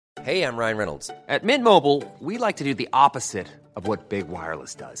Hey, I'm Ryan Reynolds. At Mint Mobile, we like to do the opposite of what Big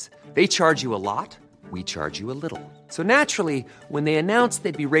Wireless does. They charge you a lot, we charge you a little. So naturally, when they announced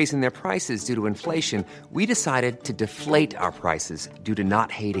they'd be raising their prices due to inflation, we decided to deflate our prices due to not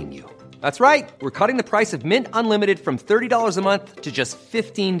hating you. That's right. We're cutting the price of Mint Unlimited from $30 a month to just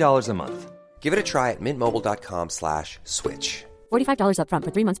 $15 a month. Give it a try at mintmobile.com/switch. $45 up front for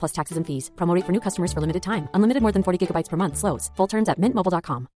 3 months plus taxes and fees. Promo rate for new customers for limited time. Unlimited more than 40 gigabytes per month. Slows full terms at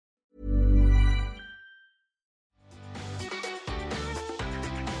mintmobile.com.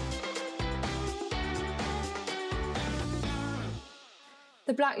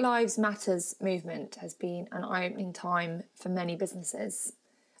 The Black Lives Matters movement has been an eye-opening time for many businesses.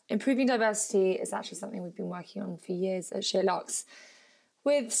 Improving diversity is actually something we've been working on for years at SheerLuxe,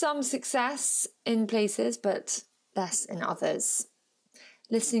 with some success in places but less in others.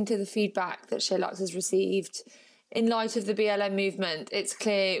 Listening to the feedback that SheerLuxe has received in light of the BLM movement, it's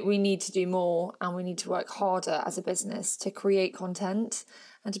clear we need to do more and we need to work harder as a business to create content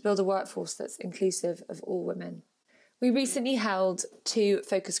and to build a workforce that's inclusive of all women. We recently held 2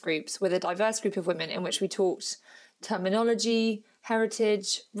 focus groups with a diverse group of women in which we talked terminology,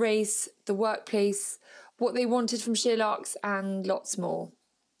 heritage, race, the workplace, what they wanted from SheerLuxe and lots more.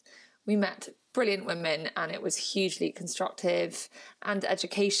 We met brilliant women and it was hugely constructive and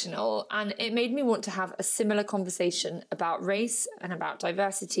educational, and it made me want to have a similar conversation about race and about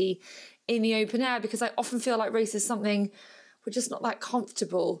diversity in the open air, because I often feel like race is something we're just not that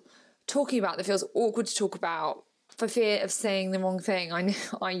comfortable talking about, that feels awkward to talk about for fear of saying the wrong thing. I know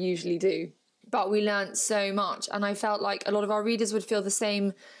I usually do. But we learnt so much, and I felt like a lot of our readers would feel the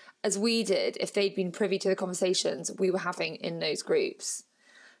same as we did if they'd been privy to the conversations we were having in those groups.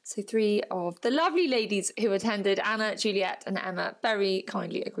 So 3 of the lovely ladies who attended, Anna, Juliet and Emma, very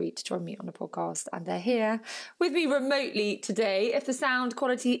kindly agreed to join me on the podcast, and they're here with me remotely today. If the sound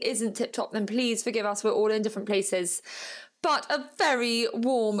quality isn't tip-top, then please forgive us, we're all in different places. But a very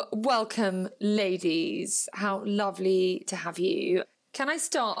warm welcome, ladies. How lovely to have you. Can I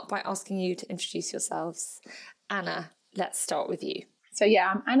start by asking you to introduce yourselves? Anna, let's start with you. So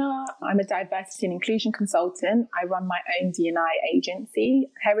I'm Anna. I'm a diversity and inclusion consultant. I run my own D&I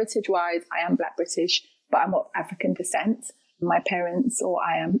agency. Heritage-wise, I am Black British, but I'm of African descent. My parents, or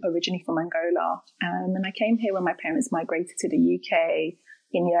I am originally from Angola. And I came here when my parents migrated to the UK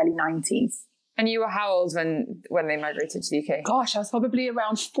in the early 90s. And you were how old when they migrated to the UK? Gosh, I was probably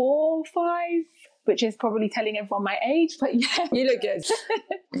around 4 or 5, which is probably telling everyone my age, but yeah. You look good.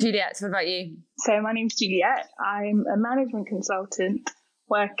 Juliet, what about you? So my name's Juliet. I'm a management consultant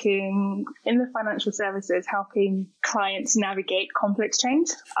working in the financial services, helping clients navigate complex change.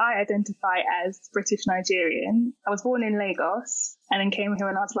 I identify as British Nigerian. I was born in Lagos and then came here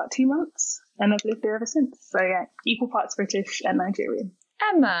when I was about 2 months, and I've lived here ever since. So equal parts British and Nigerian.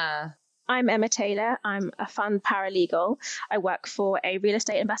 Emma. I'm Emma Taylor. I'm a fund paralegal. I work for a real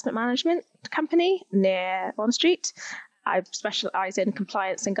estate investment management company near Bond Street. I specialise in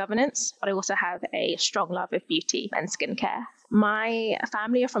compliance and governance, but I also have a strong love of beauty and skincare. My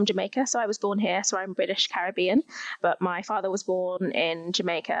family are from Jamaica, so I was born here, so I'm British Caribbean, but my father was born in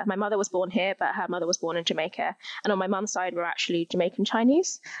Jamaica. My mother was born here, but her mother was born in Jamaica. And on my mum's side, we're actually Jamaican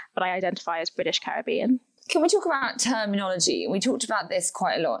Chinese, but I identify as British Caribbean. Can we talk about terminology? We talked about this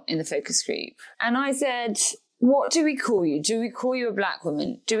quite a lot in the focus group. And I said, what do we call you? Do we call you a black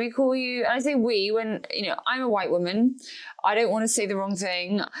woman? Do we call you, and I say we, when, I'm a white woman. I don't want to say the wrong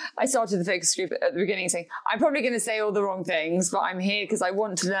thing. I started the focus group at the beginning saying, I'm probably going to say all the wrong things, but I'm here because I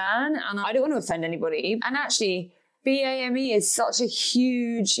want to learn and I don't want to offend anybody. And actually, BAME is such a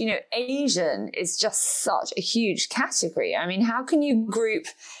huge, Asian is just such a huge category. I mean, how can you group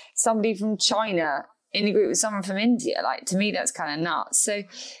somebody from China in a group with someone from India? Like, to me, that's kind of nuts. So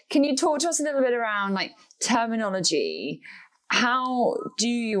can you talk to us a little bit around terminology? How do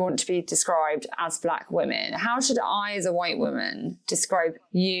you want to be described as black women? How should I, as a white woman, describe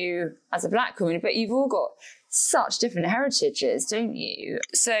you as a black woman? But you've all got such different heritages, don't you?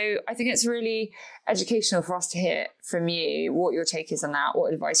 So I think it's really educational for us to hear from you what your take is on that,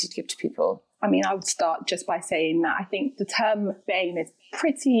 what advice you'd give to people. I mean, I would start just by saying that I think the term BAME is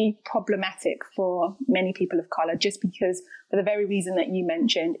pretty problematic for many people of colour, just because for the very reason that you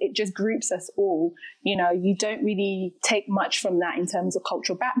mentioned, it just groups us all. You don't really take much from that in terms of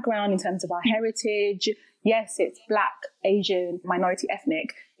cultural background, in terms of our heritage. Yes, it's Black, Asian, minority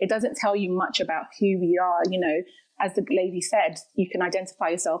ethnic. It doesn't tell you much about who we are. As the lady said, you can identify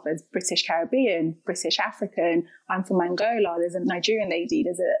yourself as British Caribbean, British African. I'm from Angola. There's a Nigerian lady.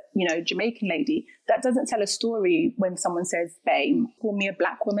 There's a, Jamaican lady. That doesn't tell a story when someone says BAME. Call me a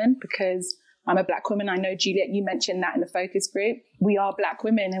black woman, because I'm a Black woman. I know, Juliet, you mentioned that in the focus group. We are Black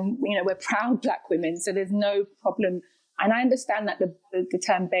women and, we're proud Black women. So there's no problem. And I understand that the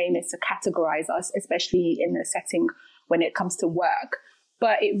term BAME is to categorize us, especially in a setting when it comes to work.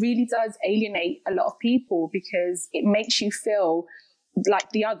 But it really does alienate a lot of people because it makes you feel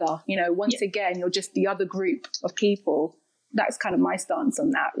like the other. Once again, you're just the other group of people. That's kind of my stance on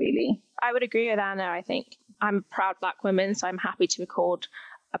that, really. I would agree with Anna. I think I'm a proud Black woman, so I'm happy to be called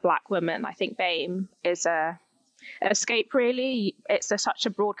a Black woman. I think BAME is an escape, really. It's such a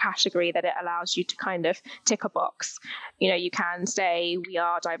broad category that it allows you to kind of tick a box. You can say we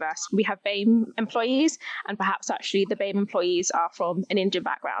are diverse. We have BAME employees, and perhaps actually the BAME employees are from an Indian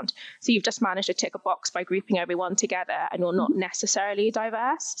background. So you've just managed to tick a box by grouping everyone together, and you're not necessarily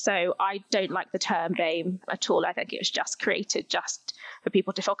diverse. So I don't like the term BAME at all. I think it was just created just for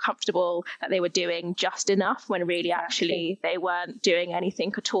people to feel comfortable that they were doing just enough, when really actually they weren't doing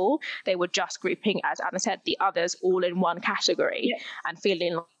anything at all. They were just grouping, as Anna said, the others all in one category and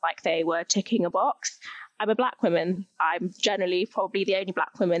feeling like they were ticking a box. I'm a Black woman. I'm generally probably the only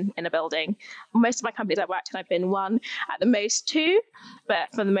Black woman in a building. Most of my companies I've worked in, I've been one, at the most two, but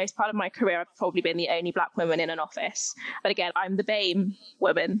for the most part of my career, I've probably been the only Black woman in an office. But again, I'm the BAME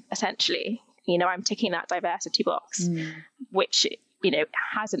woman, essentially. I'm ticking that diversity box, which,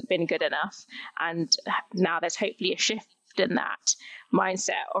 hasn't been good enough. And now there's hopefully a shift in that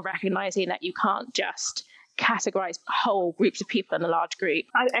mindset of recognizing that you can't just categorize whole groups of people in a large group.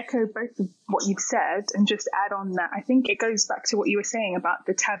 I echo both of what you've said and just add on that I think it goes back to what you were saying about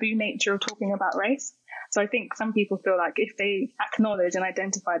the taboo nature of talking about race. So I think some people feel like if they acknowledge and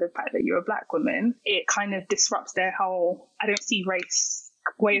identify the fact that you're a Black woman, it kind of disrupts their whole I don't see race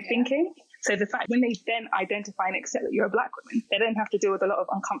way of thinking. So the fact when they then identify and accept that you're a Black woman, they don't have to deal with a lot of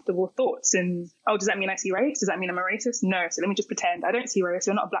uncomfortable thoughts and, does that mean I see race? Does that mean I'm a racist? No. So let me just pretend I don't see race.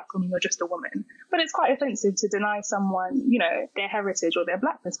 You're not a Black woman. You're just a woman. But it's quite offensive to deny someone, their heritage or their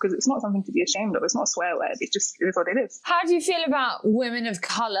Blackness, because it's not something to be ashamed of. It's not a swear word. It is what it is. How do you feel about women of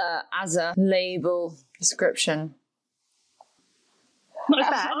colour as a label description? Not as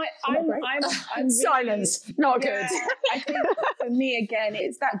bad. I'm silence. Not good. I think for me, again,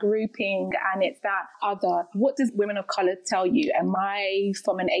 it's that grouping and it's that other. What does women of color tell you? Am I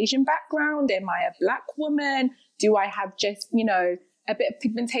from an Asian background? Am I a Black woman? Do I have just, a bit of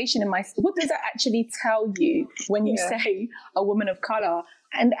pigmentation in my... What does that actually tell you when you say a woman of color?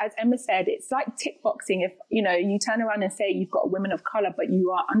 And as Emma said, it's like tick boxing. If, you turn around and say you've got women of color, but you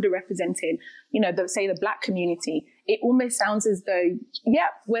are underrepresented, say the Black community, it almost sounds as though,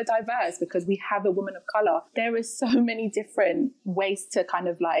 we're diverse because we have a woman of color. There is so many different ways to kind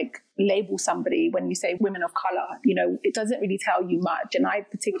of like label somebody when you say women of color. It doesn't really tell you much. And I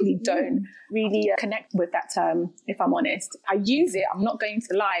particularly don't really connect with that term, if I'm honest. I use it, I'm not going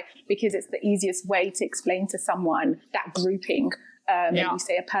to lie, because it's the easiest way to explain to someone that grouping. And you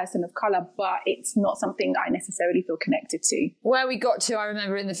say a person of colour, but it's not something I necessarily feel connected to. Where we got to, I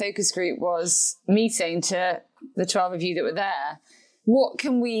remember in the focus group, was me saying to the 12 of you that were there, what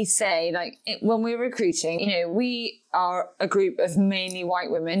can we say, when we're recruiting, we are a group of mainly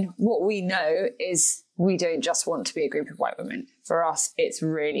white women. What we know is we don't just want to be a group of white women. For us, it's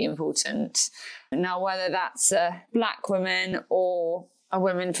really important. Now, whether that's a Black woman or a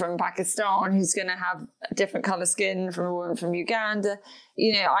woman from Pakistan who's going to have a different colour skin from a woman from Uganda.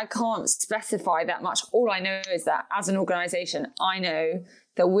 I can't specify that much. All I know is that as an organisation, I know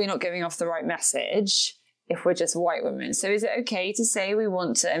that we're not giving off the right message if we're just white women. So is it okay to say we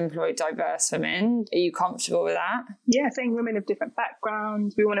want to employ diverse women? Are you comfortable with that? Yeah, saying women of different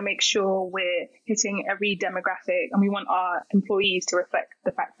backgrounds. We want to make sure we're hitting every demographic and we want our employees to reflect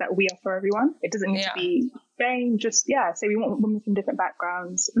the fact that we are for everyone. It doesn't need to be vain, just, say we want women from different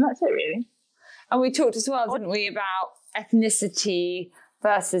backgrounds. And that's it, really. And we talked as well, didn't we, about ethnicity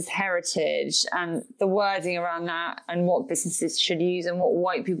versus heritage and the wording around that and what businesses should use and what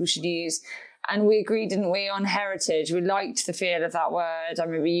white people should use. And we agreed, didn't we, on heritage? We liked the feel of that word. I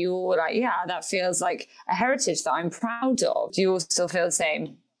remember you all were like, that feels like a heritage that I'm proud of. Do you all still feel the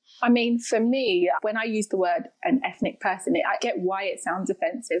same? I mean, for me, when I use the word an ethnic person, I get why it sounds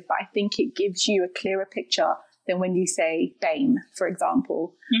offensive, but I think it gives you a clearer picture than when you say BAME, for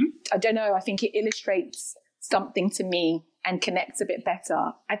example. I don't know. I think it illustrates something to me and connects a bit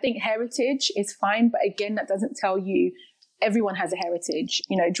better. I think heritage is fine, but again, that doesn't tell you everyone has a heritage.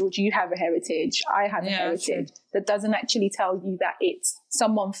 George, you have a heritage. I have a heritage. That doesn't actually tell you that it's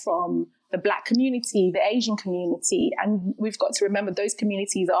someone from the Black community, the Asian community. And we've got to remember those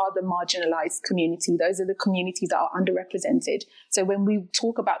communities are the marginalized community. Those are the communities that are underrepresented. So when we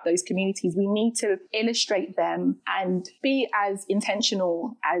talk about those communities, we need to illustrate them and be as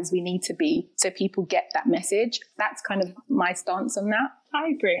intentional as we need to be so people get that message. That's kind of my stance on that. I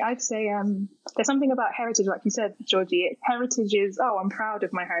agree. I'd say there's something about heritage, like you said, Georgie. Heritage is, I'm proud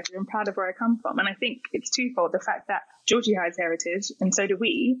of my heritage. I'm proud of where I come from. And I think it's twofold. The fact that Georgie has heritage, and so do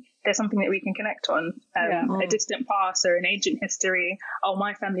we. There's something that we can connect on. A distant past or an ancient history. Oh,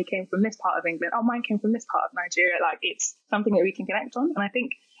 my family came from this part of England. Oh, mine came from this part of Nigeria. Like, it's something that we can connect on. And I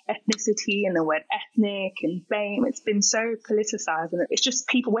think ethnicity and the word ethnic and BAME, it's been so politicized, and it's just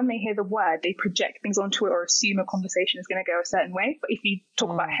people, when they hear the word, they project things onto it or assume a conversation is going to go a certain way. But if you talk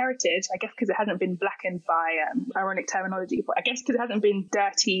about heritage, I guess because it hasn't been blackened by ironic terminology, but I guess because it hasn't been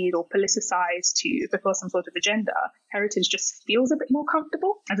dirtied or politicized to fulfill some sort of agenda, heritage just feels a bit more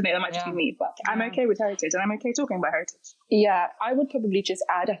comfortable. I don't know, that might just be me, but I'm okay with heritage, and I'm okay talking about heritage. Yeah, I would probably just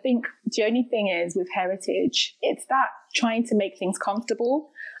add, I think the only thing is with heritage, it's that trying to make things comfortable.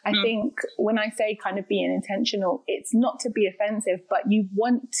 I think when I say kind of being intentional, it's not to be offensive, but you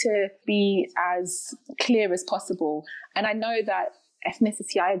want to be as clear as possible. And I know that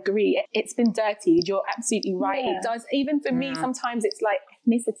ethnicity, I agree, it's been dirtied. You're absolutely right. Yeah. It does. Even for me, sometimes it's like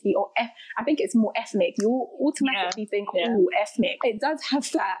ethnicity or I think it's more ethnic. You automatically think, oh, ethnic. It does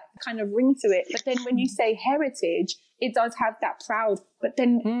have that kind of ring to it. But then when you say heritage, it does have that proud. But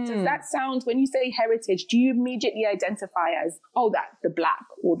then does that sound, when you say heritage, do you immediately identify as, that the Black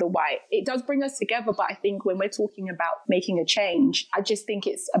or the white? It does bring us together. But I think when we're talking about making a change, I just think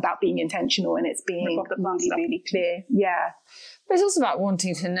it's about being intentional and it's being really, really clear. Yeah. But it's also about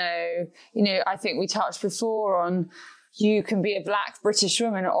wanting to know, I think we touched before on, you can be a Black British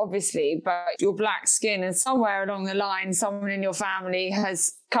woman, obviously, but your Black skin, and somewhere along the line, someone in your family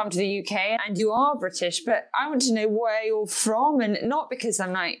has come to the UK and you are British. But I want to know where you're from, and not because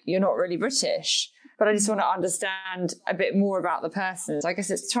I'm like, you're not really British, but I just want to understand a bit more about the person. So I guess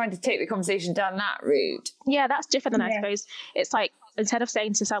it's trying to take the conversation down that route. Yeah, that's different than I suppose. It's like, instead of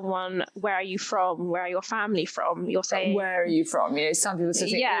saying to someone, where are you from? Where are your family from? You're saying, where are you from? Some people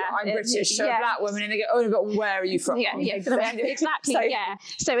say, I'm British, so a Black woman, and they go, oh, but where are you from? Yeah, exactly.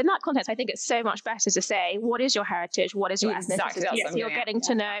 So in that context, I think it's so much better to say, what is your heritage? What is your ethnicity? So you're getting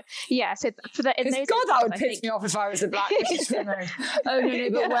to know. Yeah. So for that, that would piss me off if I was a Black British woman. Oh no,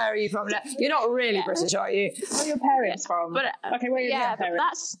 but where are you from? You're not really British, are you? Where are your parents from? But okay, where are your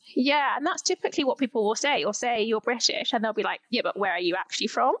parents? And that's typically what people will say. You'll say you're British, and they'll be like, yeah, but where are you actually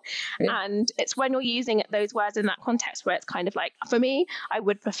from? And it's when you're using those words in that context where it's kind of like, for me, I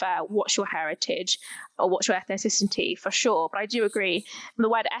would prefer what's your heritage or what's your ethnicity, for sure. But I do agree, the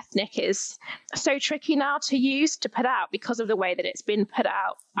word ethnic is so tricky now to use, to put out, because of the way that it's been put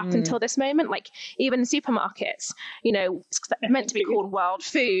out up until this moment. Like even in supermarkets, it's meant to be called world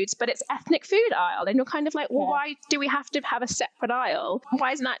foods, but it's ethnic food aisle, and you're kind of like, well, why do we have to have a separate aisle?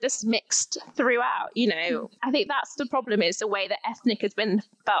 Why isn't that just mixed throughout? I think that's the problem, is the way that ethnic has been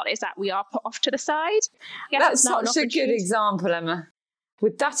felt, is that we are put off to the side. That's such a good example, Emma.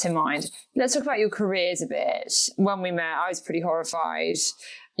 With that in mind, let's talk about your careers a bit. When we met, I was pretty horrified.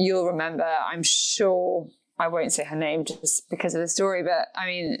 You'll remember, I'm sure, I won't say her name just because of the story, but I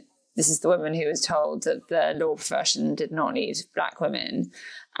mean, this is the woman who was told that the law profession did not need Black women.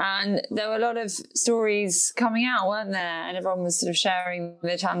 And there were a lot of stories coming out, weren't there? And everyone was sort of sharing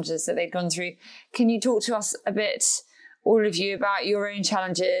the challenges that they'd gone through. Can you talk to us a bit, all of you, about your own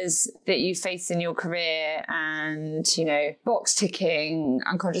challenges that you faced in your career, and, box ticking,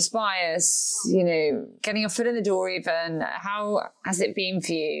 unconscious bias, getting your foot in the door even? How has it been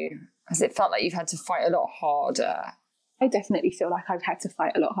for you? Has it felt like you've had to fight a lot harder? I definitely feel like I've had to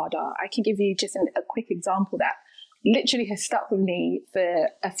fight a lot harder. I can give you just a quick example that literally has stuck with me for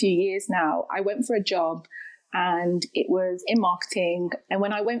a few years now. I went for a job and it was in marketing. And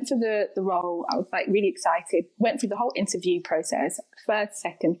when I went for the role, I was like really excited, went through the whole interview process, first,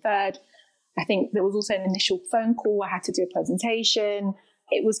 second, third. I think there was also an initial phone call. I had to do a presentation.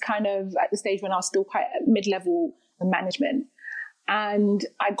 It was kind of at the stage when I was still quite at mid-level management. And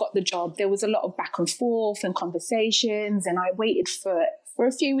I got the job. There was a lot of back and forth and conversations, and I waited for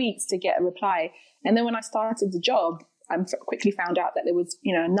a few weeks to get a reply. And then when I started the job, I quickly found out that there was,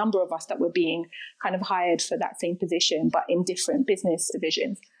 a number of us that were being kind of hired for that same position, but in different business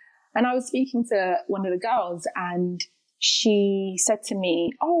divisions. And I was speaking to one of the girls, and she said to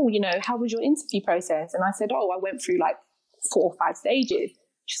me, oh, how was your interview process? And I said, I went through like 4 or 5 stages.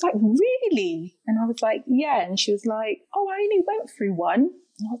 She's like, really? And I was like, yeah. And she was like, I only went through one.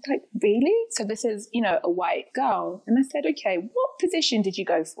 And I was like, really? So this is, a white girl. And I said, okay, what position did you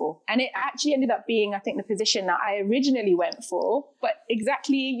go for? And it actually ended up being, I think, the position that I originally went for, but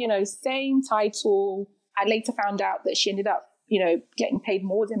exactly, same title. I later found out that she ended up, getting paid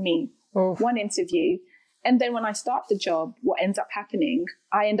more than me. One interview. And then when I start the job, what ends up happening,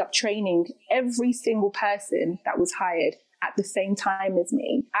 I end up training every single person that was hired at the same time as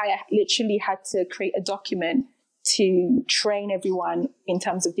me. I literally had to create a document to train everyone in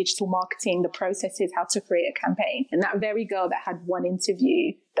terms of digital marketing, the processes, how to create a campaign. And that very girl that had one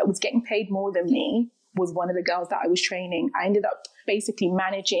interview that was getting paid more than me was one of the girls that I was training. I ended up basically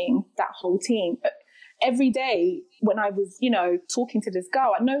managing that whole team. Every day when I was, talking to this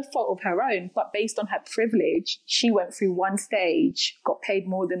girl, at no fault of her own, but based on her privilege, she went through one stage, got paid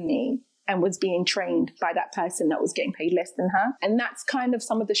more than me, and was being trained by that person that was getting paid less than her. And that's kind of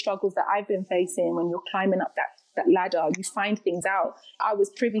some of the struggles that I've been facing when you're climbing up that ladder. You find things out. I was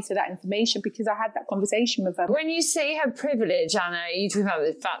privy to that information because I had that conversation with her. When you say her privilege, Anna, are you talking about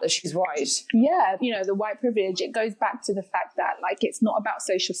the fact that she's white? Yeah, the white privilege, it goes back to the fact that it's not about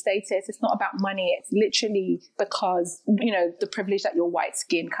social status, it's not about money, it's literally because, the privilege that your white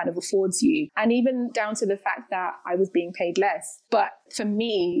skin kind of affords you. And even down to the fact that I was being paid less. But for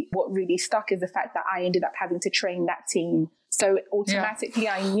me, what really stuck is the fact that I ended up having to train that team. So automatically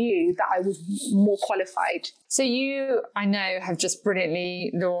I knew that I was more qualified. So you, I know, have just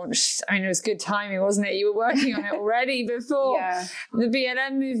brilliantly launched. I mean, it was good timing, wasn't it? You were working on it already before the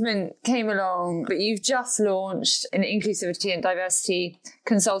BLM movement came along, but you've just launched an inclusivity and diversity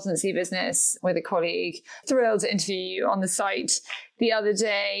consultancy business with a colleague. Thrilled to interview you on the site the other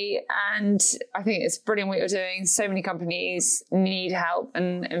day. And I think it's brilliant what you're doing. So many companies need help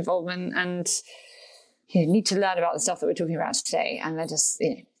and involvement and need to learn about the stuff that we're talking about today. And they're just,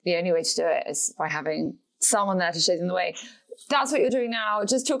 the only way to do it is by having someone there to show them the way. That's what you're doing now.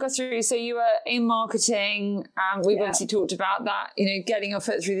 Just talk us through. So you were in marketing. We've obviously talked about that, getting your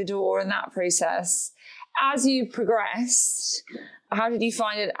foot through the door and that process. As you progressed, how did you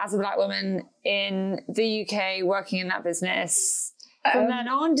find it as a Black woman in the UK working in that business? From then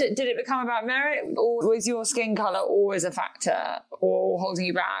on, did it become about merit, or was your skin colour always a factor or holding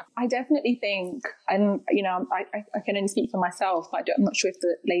you back? I definitely think, and I can only speak for myself, but I'm not sure if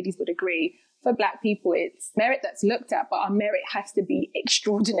the ladies would agree. For Black people, it's merit that's looked at, but our merit has to be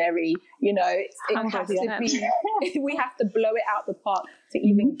extraordinary. It has to be. We have to blow it out the park to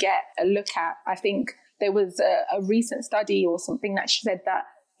even get a look at. I think there was a recent study or something that said that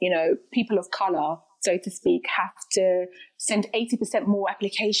people of colour, so to speak, have to send 80% more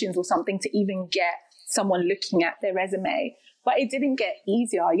applications or something to even get someone looking at their resume. But it didn't get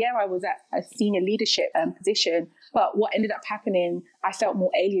easier. Yeah, I was at a senior leadership position, but what ended up happening, I felt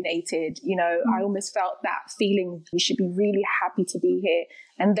more alienated. I almost felt that feeling, you should be really happy to be here.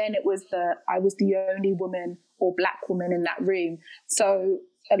 And then I was the only woman or Black woman in that room. So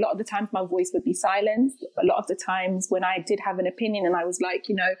a lot of the times my voice would be silenced. A lot of the times when I did have an opinion and I was like,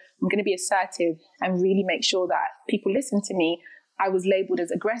 I'm going to be assertive and really make sure that people listen to me, I was labeled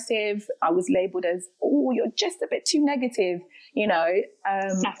as aggressive. I was labeled as, you're just a bit too negative,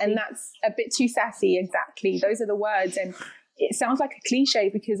 and that's a bit too sassy. Exactly. Those are the words. And it sounds like a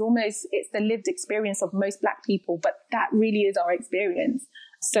cliche because almost it's the lived experience of most Black people, but that really is our experience.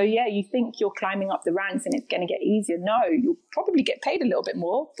 So yeah, you think you're climbing up the ranks and it's going to get easier. No, you'll probably get paid a little bit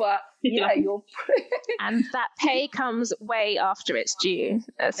more, but you'll... And that pay comes way after it's due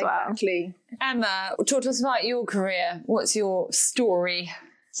as well. Exactly. Emma, talk to us about your career. What's your story?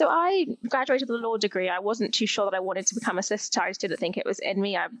 So I graduated with a law degree. I wasn't too sure that I wanted to become a solicitor. I just didn't think it was in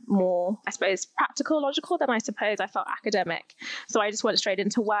me. I'm more, I suppose, practical, logical than I suppose I felt academic. So I just went straight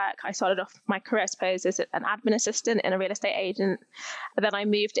into work. I started off my career, I suppose, as an admin assistant in a real estate agent. But then I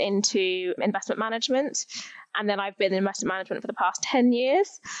moved into investment management. And then I've been in investment management for the past 10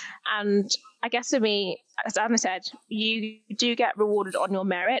 years. And I guess for me, as Anna said, you do get rewarded on your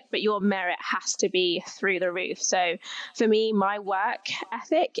merit, but your merit has to be through the roof. So for me, my work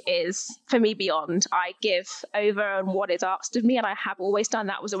ethic is, for me, beyond. I give over on what is asked of me, and I have always done.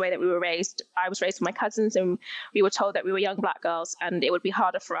 That was the way that we were raised. I was raised with my cousins, and we were told that we were young Black girls, and it would be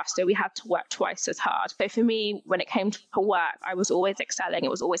harder for us, so we had to work twice as hard. So for me, when it came to work, I was always excelling.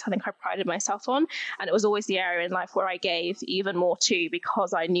 It was always something I prided myself on, and it was always the area in life where I gave even more to,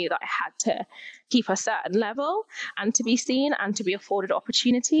 because I knew that I had to keep a certain level and to be seen and to be afforded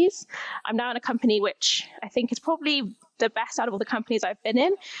opportunities. I'm now in a company which I think is probably the best out of all the companies I've been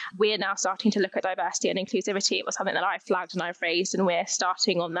in. We're now starting to look at diversity and inclusivity. It was something that I flagged and I've raised, and we're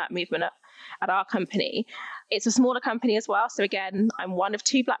starting on that movement at our company. It's a smaller company as well. So again, I'm one of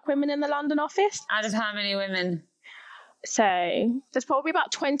 2 Black women in the London office. Out of how many women? So there's probably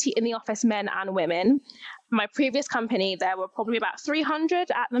about 20 in the office, men and women. My previous company, there were probably about 300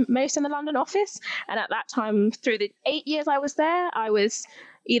 at the most in the London office. And at that time, through the 8 years I was there, I was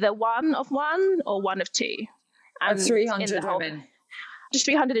either one of one or one of two. And 300 women. Just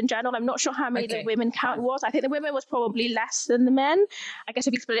 300 in general. I'm not sure how many the women count was. I think the women was probably less than the men. I guess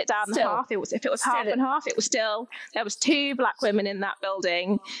if you split it down in half, if it was half and half, it was still, there was 2 black women in that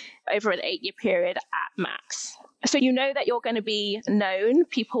building over an 8-year period at max. So you know that you're going to be known.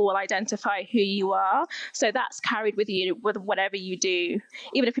 People will identify who you are. So that's carried with you with whatever you do.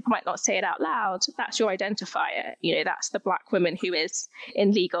 Even if people might not say it out loud, that's your identifier. You know, that's the black woman who is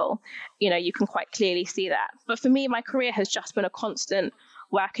in legal. You know, you can quite clearly see that. But for me, my career has just been a constant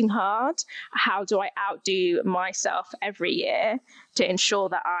working hard. How do I outdo myself every year to ensure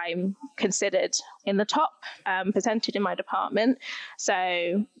that I'm considered in the top percentage in my department? So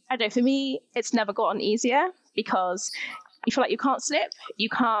I don't know, for me, it's never gotten easier because you feel like you can't slip, you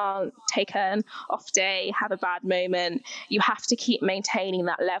can't take an off day, have a bad moment. You have to keep maintaining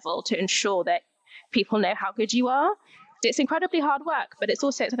that level to ensure that people know how good you are. It's incredibly hard work, but it's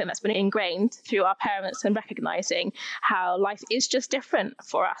also something that's been ingrained through our parents and recognizing how life is just different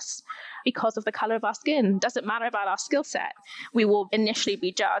for us because of the color of our skin. It doesn't matter about our skill set. We will initially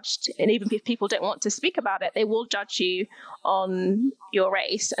be judged, and even if people don't want to speak about it, they will judge you on your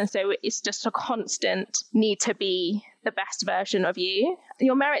race. And so it's just a constant need to be the best version of you.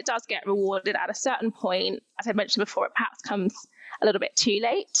 Your merit does get rewarded at a certain point. As I mentioned before, it perhaps comes a little bit too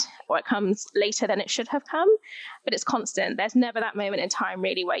late, or it comes later than it should have come, but it's constant. There's never that moment in time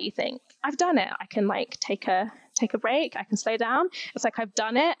really where you think, I've done it. I can like take a break. I can slow down. It's like, I've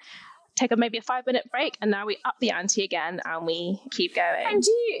done it. Take maybe a 5-minute break, and now we up the ante again and we keep going. And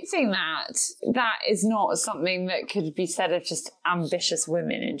do you think that is not something that could be said of just ambitious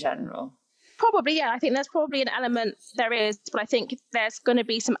women in general? Probably, yeah. I think there's probably an element, there is, but I think there's going to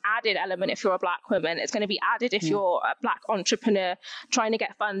be some added element if you're a black woman. It's going to be added if you're a black entrepreneur trying to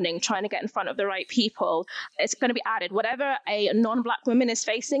get funding, trying to get in front of the right people. It's going to be added. Whatever a non-black woman is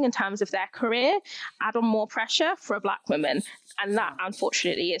facing in terms of their career, add on more pressure for a black woman. And that,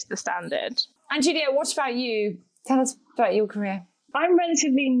 unfortunately, is the standard. And Julia, what about you? Tell us about your career. I'm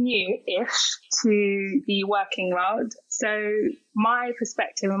relatively new-ish to the working world, so my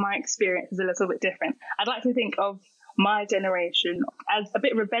perspective and my experience is a little bit different. I'd like to think of my generation as a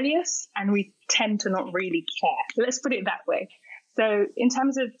bit rebellious, and we tend to not really care. Let's put it that way. So in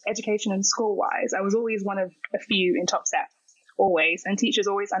terms of education and school-wise, I was always one of a few in top set, always, and teachers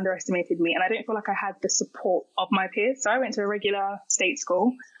always underestimated me, and I don't feel like I had the support of my peers. So I went to a regular state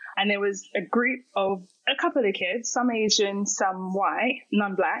school, and there was a group of a couple of kids, some Asian, some white,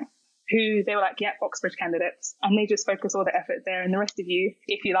 none black, who they were like, yeah, Oxbridge candidates. And they just focus all the effort there. And the rest of you,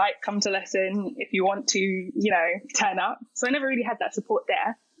 if you like, come to lesson, if you want to, you know, turn up. So I never really had that support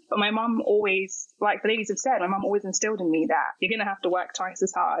there. But my mum always, like the ladies have said, my mum always instilled in me that you're going to have to work twice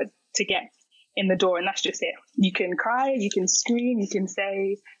as hard to get in the door, and that's just it. You can cry, you can scream, you can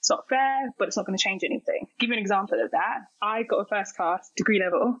say it's not fair, but it's not going to change anything. Give you an example of that. I got a first class degree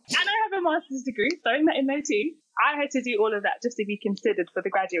level, and I have a master's degree, throwing that in there too. I had to do all of that just to be considered for the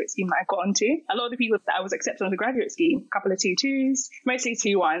graduate scheme that I got onto. A lot of the people that I was accepted on the graduate scheme, a couple of 2-2s, mostly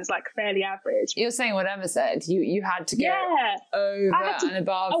 2-1s, like fairly average. You're saying what Emma said. You had to go over and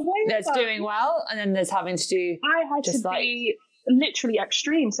above. There's doing well, and then there's having to do. I had to be literally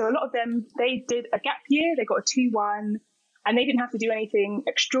extreme. So a lot of them, they did a gap year, they got a 2-1, and they didn't have to do anything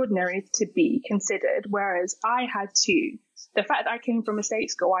extraordinary to be considered, whereas I had to. The fact that I came from a state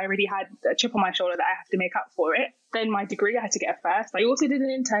school, I already had a chip on my shoulder that I have to make up for it. Then my degree, I had to get a first. I also did an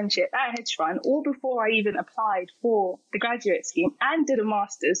internship at a hedge fund, all before I even applied for the graduate scheme, and did a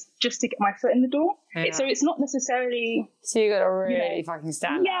master's just to get my foot in the door. Yeah. So it's not necessarily... So you got to really fucking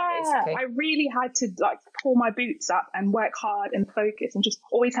stand out, basically. I really had to like pull my boots up and work hard and focus and just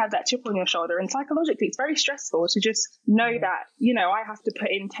always have that chip on your shoulder. And psychologically, it's very stressful to just know that, you know, I have to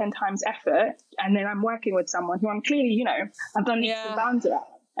put in 10 times effort, and then I'm working with someone who I'm clearly, you know, I've done leaps and bounds around.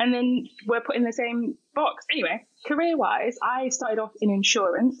 And then we're put in the same box. Anyway, career-wise, I started off in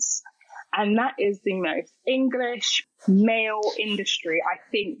insurance, and that is the most English male industry I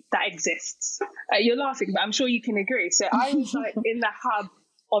think that exists. You're laughing, but I'm sure you can agree. So I was like in the hub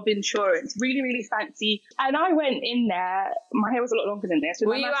of insurance, really, really fancy. And I went in there, my hair was a lot longer than this.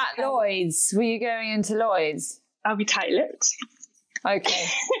 Were you at Lloyd's? Were you going into Lloyd's? I'll be tight-lipped. Okay.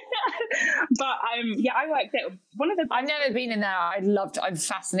 But I worked there. I've never been in there. I'm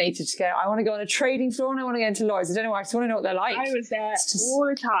fascinated to go. I want to go on a trading floor and I want to go into Lloyd's. I don't know why. I just want to know what they're like. I was there all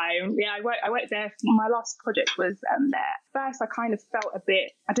the time. Yeah, I worked there. My last project was there. First, I kind of felt a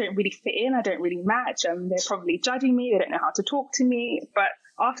bit, I don't really fit in. I don't really match. They're probably judging me. They don't know how to talk to me. But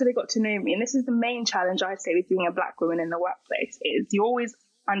after they got to know me, and this is the main challenge I'd say with being a Black woman in the workplace, is you're always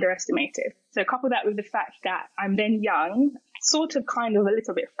underestimated. So couple that with the fact that I'm then young, sort of kind of a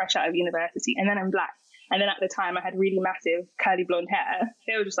little bit fresh out of university, and then I'm Black. And then at the time I had really massive curly blonde hair.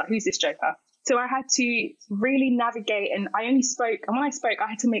 They were just like, who's this joker? So I had to really navigate, and I only spoke, and when I spoke, I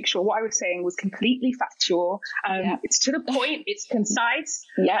had to make sure what I was saying was completely factual. It's to the point, it's concise.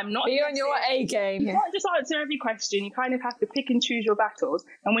 I'm not on your A game. You can't just answer every question. You kind of have to pick and choose your battles.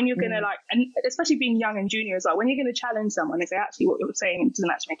 And when you're going to and especially being young and junior as well, when you're going to challenge someone and say, actually, what you're saying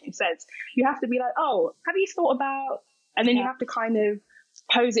doesn't actually make any sense, you have to be like, oh, have you thought about, and then you have to kind of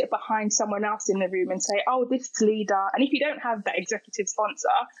pose it behind someone else in the room and say, oh, this leader. And if you don't have that executive sponsor,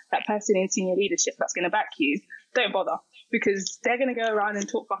 that person in senior leadership that's going to back you, don't bother, because they're going to go around and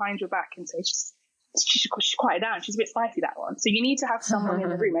talk behind your back and say, she's quiet down. She's a bit spicy, that one. So you need to have someone in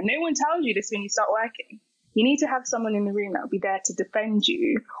the room. And no one tells you this when you start working. You need to have someone in the room that will be there to defend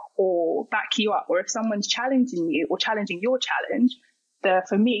you or back you up. Or if someone's challenging you or challenging your challenge,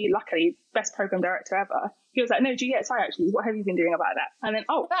 for me, luckily, best program director ever, he was like, no, Juliet, sorry, actually, what have you been doing about that? And then,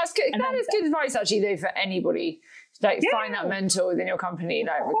 that's good. That is good advice, actually, though, for anybody. Like, find that mentor within your company,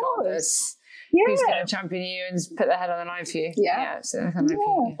 like, regardless who's going to champion you and put their head on the line for you. So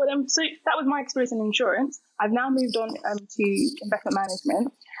that was my experience in insurance. I've now moved on to investment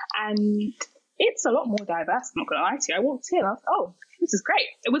management, and it's a lot more diverse. I'm not going to lie to you. I walked in, I was like, oh, this is great.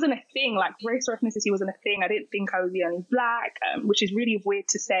 It wasn't a thing, like race or ethnicity wasn't a thing. I didn't think I was the only Black, which is really weird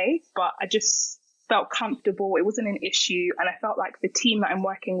to say, but I just felt comfortable. It wasn't an issue. And I felt like the team that I'm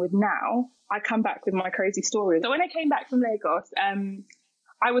working with now, I come back with my crazy stories. So when I came back from Lagos,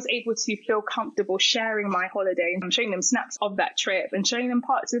 I was able to feel comfortable sharing my holiday and showing them snaps of that trip and showing them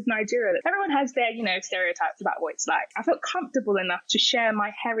parts of Nigeria. Everyone has their, stereotypes about what it's like. I felt comfortable enough to share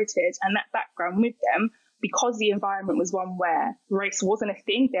my heritage and that background with them because the environment was one where race wasn't a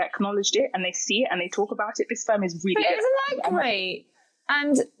thing. They acknowledged it and they see it and they talk about it. This firm is really... But isn't that great?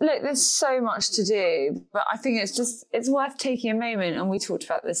 And look, there's so much to do, but I think it's worth taking a moment, and we talked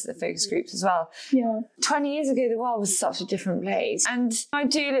about this at the focus groups as well. 20 years ago, the world was such a different place. And I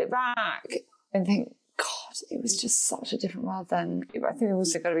do look back and think, God, it was just such a different world then. I think we've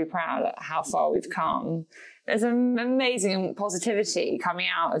also got to be proud at how far we've come. There's an amazing positivity coming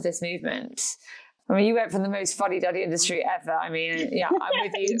out of this movement. I mean, you went from the most fuddy-duddy industry ever. I mean, I'm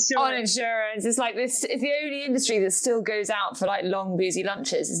with you on insurance. It's like this. It's the only industry that still goes out for like long, boozy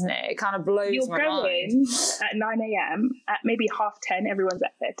lunches, isn't it? It kind of blows my mind. You'll go in at 9 a.m. At maybe 10:30, everyone's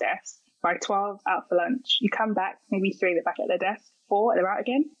at their desk. By 12, out for lunch. You come back, maybe 3, they're back at their desk. 4, they're out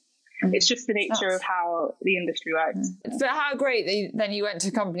again. It's just the nature of how the industry works. But how great that then you went to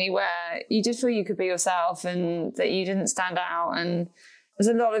a company where you did feel you could be yourself and that you didn't stand out. And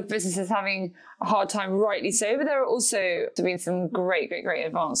there's a lot of businesses having a hard time, rightly so, but there are also been some great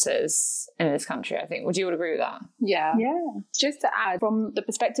advances in this country, I think. Would you all agree with that? Yeah. Just to add, from the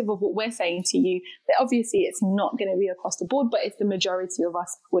perspective of what we're saying to you, that obviously it's not going to be across the board, but it's the majority of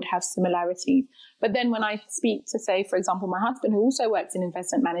us would have similarities. But then when I speak to, say, for example, my husband, who also works in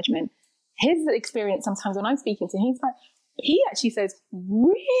investment management, his experience sometimes when I'm speaking to him, he's like, he actually says,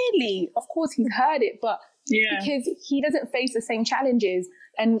 really? Of course, he's heard it, but because he doesn't face the same challenges.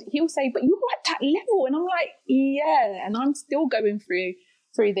 And he'll say, but you're at that level. And I'm like, yeah, and I'm still going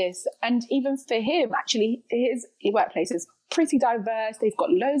through this. And even for him, actually, his workplace is pretty diverse. They've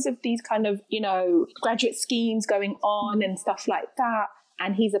got loads of these kind of, graduate schemes going on and stuff like that.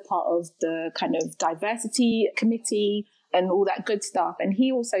 And he's a part of the kind of diversity committee and all that good stuff. And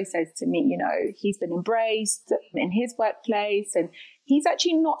he also says to me, he's been embraced in his workplace and he's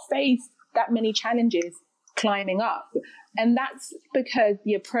actually not faced that many challenges climbing up. And that's because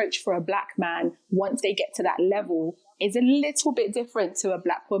the approach for a Black man, once they get to that level, is a little bit different to a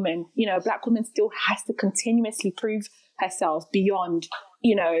Black woman. A Black woman still has to continuously prove herself beyond,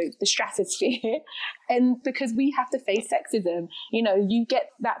 the stratosphere. And because we have to face sexism, you get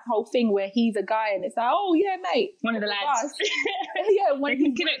that whole thing where he's a guy and it's like, oh yeah, mate. One of the lads. When they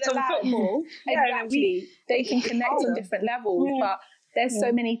can connect on football. Exactly. They can connect on different levels. Yeah. But there's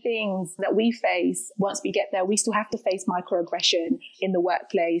so many things that we face. Once we get there, we still have to face microaggression in the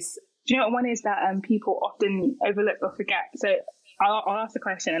workplace. Do you know what one is that people often overlook or forget? So I'll ask the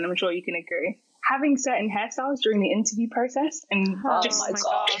question and I'm sure you can agree. having certain hairstyles during the interview process and Oh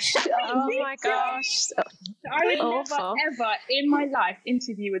my gosh. I would never ever in my life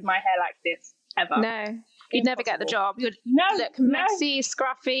interview with my hair like this ever. No. You'd never get the job. You'd look messy,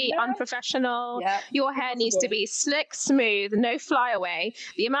 scruffy, unprofessional. Yeah. Your hair needs to be slick, smooth, no flyaway.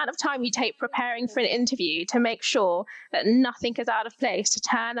 The amount of time you take preparing for an interview to make sure that nothing is out of place to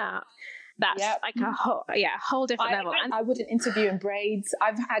turn up, that's like a whole different level. And I wouldn't interview in braids.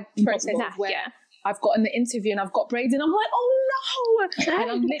 I've had processes where I've gotten the interview and I've got braids and I'm like, oh no!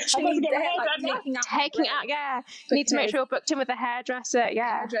 And I'm literally there, like, taking out. You need to make sure you're booked in with a hairdresser.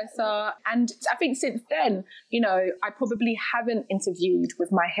 Hairdresser. And I think since then, I probably haven't interviewed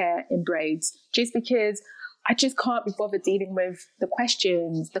with my hair in braids just because I just can't be bothered dealing with the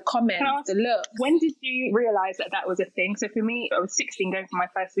questions, the comments, the look. When did you realise that was a thing? So for me, I was 16 going for my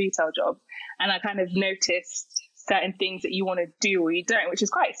first retail job, and I kind of noticed certain things that you want to do or you don't, which is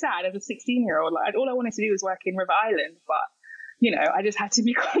quite sad as a 16-year-old. Like, all I wanted to do was work in River Island, but I just had to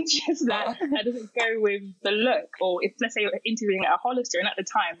be conscious that that doesn't go with the look. Or if, let's say, you're interviewing at a Hollister, and at the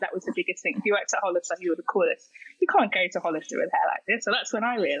time that was the biggest thing. If you worked at Hollister, you were the coolest. You can't go to Hollister with hair like this. So that's when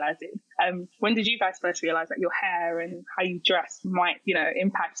I realised it. When did you guys first realise that your hair and how you dress might,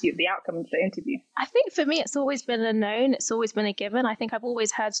 impact the outcome of the interview? I think for me, it's always been a known. It's always been a given. I think I've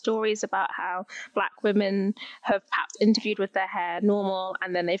always heard stories about how Black women have perhaps interviewed with their hair normal,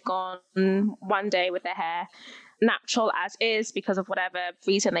 and then they've gone one day with their hair natural as is because of whatever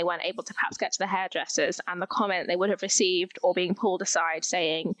reason they weren't able to perhaps get to the hairdressers, and the comment they would have received or being pulled aside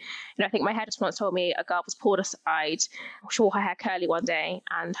saying, I think my hairdresser once told me a girl was pulled aside, she wore her hair curly one day,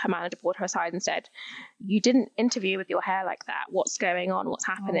 and her manager pulled her aside and said, you didn't interview with your hair like that. What's going on? What's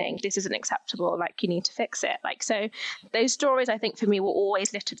happening? This isn't acceptable. Like, you need to fix it. Like, so those stories, I think, for me were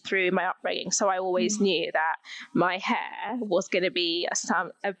always littered through my upbringing. So I always knew that my hair was going to be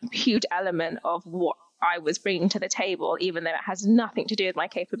a huge element of what I was bringing to the table, even though it has nothing to do with my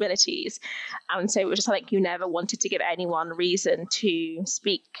capabilities. And so it was just something you never wanted to give anyone reason to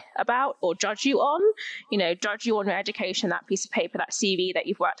speak about or judge you on, judge you on your education, that piece of paper, that CV that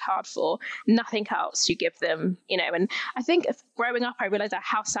you've worked hard for, nothing else you give them, and I think growing up, I realized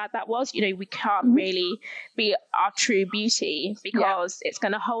how sad that was. We can't really be our true beauty because it's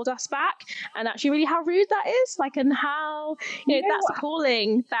going to hold us back. And actually really how rude that is, and how, that's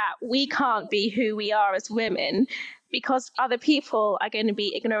appalling that we can't be who we are as women because other people are going to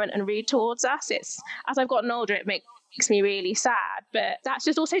be ignorant and rude towards us. It's, as I've gotten older, it makes me really sad, but that's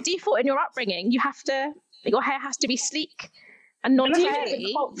just also default in your upbringing. Your hair has to be sleek and not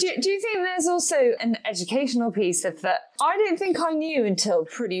curly. Do you think there's also an educational piece of that? I don't think I knew until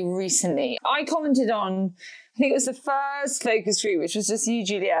pretty recently. I commented on, I think it was the first focus group, which was just you,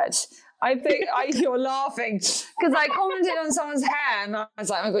 Juliet. You're laughing because I commented on someone's hair and I was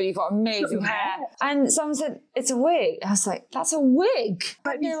like, oh my God, you've got amazing hair. And someone said, it's a wig. I was like, that's a wig.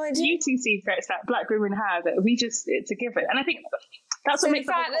 But no idea. Beauty secrets that Black women have that it's a given. And I think that's what makes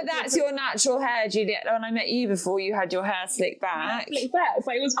the fact that that's your natural hair, Juliet. When I met you before, you had your hair slicked back. Slicked back. It's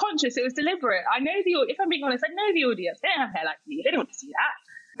like, it was conscious. It was deliberate. I know if I'm being honest, I know the audience. They don't have hair like me. They don't want to see that.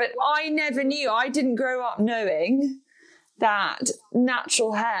 But I never knew. I didn't grow up knowing that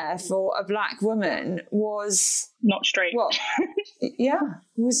natural hair for a Black woman was not straight. Well,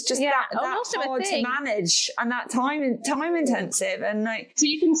 was just that hard to manage and that time intensive, and so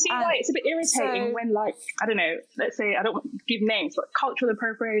you can see why it's a bit irritating when, I don't know, let's say, I don't want to give names, but cultural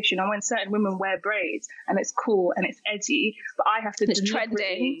appropriation, and when certain women wear braids and it's cool and it's edgy, but I have to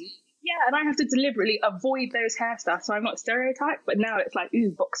trendy. Yeah, and I have to deliberately avoid those hairstyles so I'm not stereotyped. But now it's like,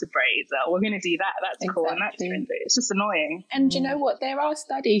 ooh, boxer braids. Oh, we're going to do that. That's cool. And that's trendy. It's just annoying. And you know what? There are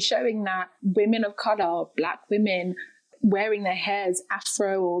studies showing that women of colour, Black women, wearing their hairs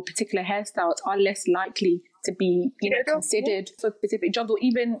afro or particular hairstyles are less likely to be, considered for specific jobs or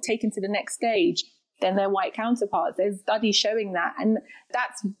even taken to the next stage than their white counterparts. There's studies showing that. And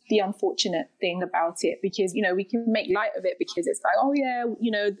that's the unfortunate thing about it because, we can make light of it because it's like, oh yeah,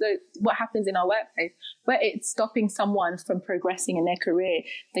 what happens in our workplace, but it's stopping someone from progressing in their career.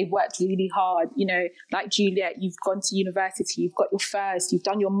 They've worked really hard, like Juliet, you've gone to university, you've got your first, you've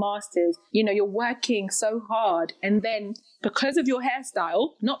done your master's, you're working so hard. And then because of your hairstyle,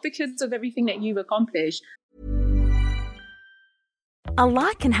 not because of everything that you've accomplished. A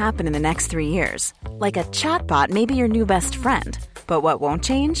lot can happen in the next 3 years. Like a chatbot may be your new best friend. But what won't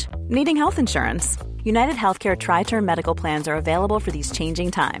change? Needing health insurance. United Healthcare Tri-Term Medical Plans are available for these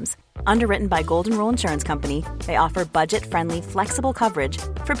changing times. Underwritten by Golden Rule Insurance Company, they offer budget-friendly, flexible coverage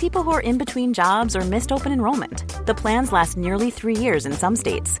for people who are in between jobs or missed open enrollment. The plans last nearly 3 years in some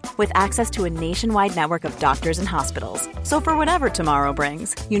states, with access to a nationwide network of doctors and hospitals. So for whatever tomorrow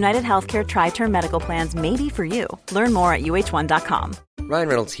brings, United Healthcare Tri-Term Medical Plans may be for you. Learn more at uh1.com. Ryan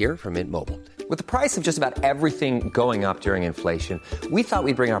Reynolds here from Mint Mobile. With the price of just about everything going up during inflation, we thought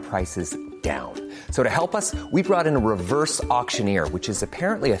we'd bring our prices down. So to help us, we brought in a reverse auctioneer, which is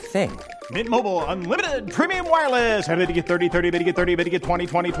apparently a thing. Mint Mobile Unlimited Premium Wireless. How to get 30, 30, bit to get 30, bit to get 20,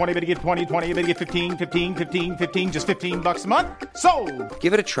 20, 20, bit to get 20, 20, bit to get 15, 15, 15, 15, just $15 a month? Sold!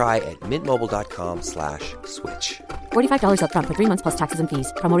 Give it a try at mintmobile.com/switch. $45 up front for 3 months plus taxes and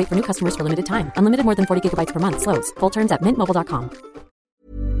fees. Promo rate for new customers for limited time. Unlimited more than 40 gigabytes per month. Slows full terms at mintmobile.com.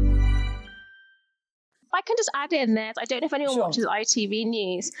 I can just add in there, I don't know if anyone watches ITV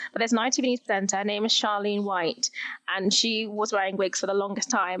News, but there's an ITV News presenter, her name is Charlene White, and she was wearing wigs for the longest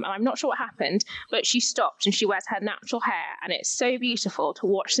time, and I'm not sure what happened, but she stopped and she wears her natural hair, and it's so beautiful to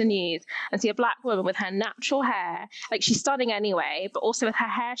watch the news and see a black woman with her natural hair. Like, she's stunning anyway, but also with her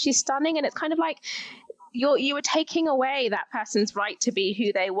hair, she's stunning, and it's kind of like, you were taking away that person's right to be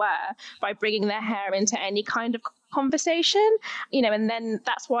who they were by bringing their hair into any kind of conversation, and then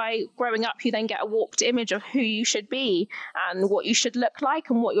that's why growing up you then get a warped image of who you should be and what you should look like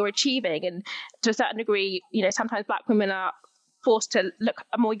and what you're achieving. And to a certain degree, sometimes black women are forced to look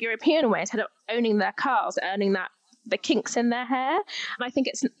a more European way instead of owning their curls, owning the kinks in their hair. And I think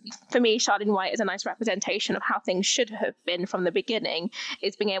it's, for me, Charlene White is a nice representation of how things should have been from the beginning,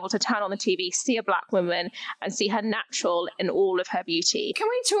 is being able to turn on the TV, see a black woman and see her natural in all of her beauty. Can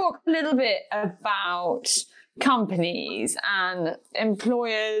we talk a little bit about companies and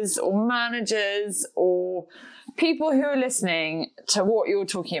employers or managers or people who are listening to what you're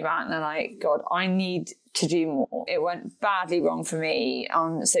talking about and they're like, God, I need to do more. It went badly wrong for me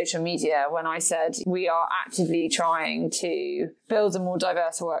on social media when I said we are actively trying to build a more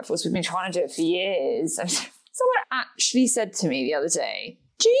diverse workforce. We've been trying to do it for years. And someone actually said to me the other day,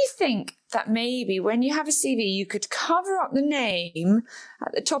 do you think that maybe when you have a CV, you could cover up the name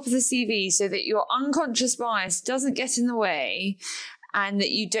at the top of the CV so that your unconscious bias doesn't get in the way and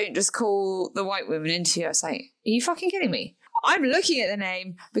that you don't just call the white women into you? I was like, are you fucking kidding me? I'm looking at the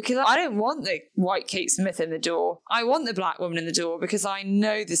name because I don't want the white Kate Smith in the door. I want the black woman in the door because I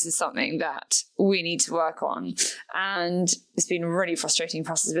know this is something that we need to work on. And it's been really frustrating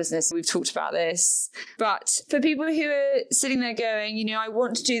for us as a business. We've talked about this. But for people who are sitting there going, I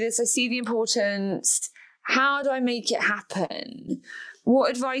want to do this, I see the importance, how do I make it happen?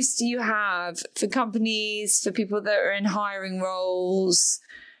 What advice do you have for companies, for people that are in hiring roles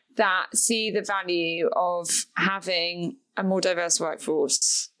that see the value of having a more diverse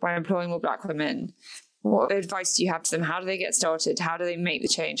workforce by employing more black women? What advice do you have to them? How do they get started? How do they make the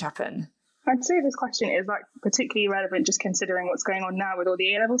change happen? I'd say this question is particularly relevant just considering what's going on now with all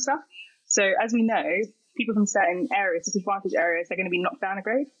the A-level stuff. So as we know, people from certain areas, disadvantaged areas, they're going to be knocked down a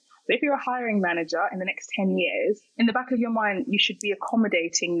grade. So if you're a hiring manager in the next 10 years, in the back of your mind, you should be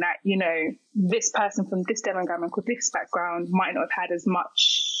accommodating that, this person from this demographic with this background might not have had as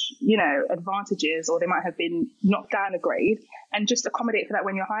much, advantages, or they might have been knocked down a grade, and just accommodate for that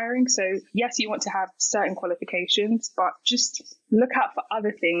when you're hiring. So yes, you want to have certain qualifications, but just look out for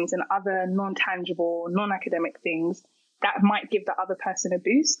other things and other non-tangible, non-academic things that might give the other person a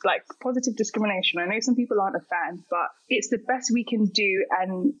boost, like positive discrimination. I know some people aren't a fan, but it's the best we can do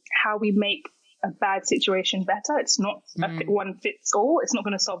and how we make a bad situation better. It's not a one fits all. It's not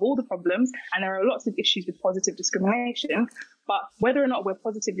going to solve all the problems. And there are lots of issues with positive discrimination. But whether or not we're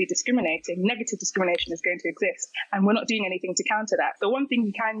positively discriminating, negative discrimination is going to exist. And we're not doing anything to counter that. The one thing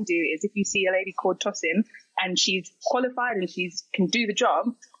you can do is if you see a lady called Tosin and she's qualified and she can do the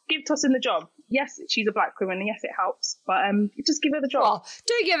job, give Tosin the job. Yes, she's a black woman. Yes, it helps. But just give her the job. Well,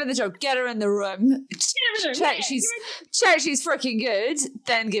 don't give her the job. Get her in the room. Check she's freaking good.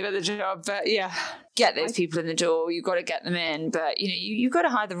 Then give her the job. But yeah, get those people in the door. You've got to get them in. But you've got to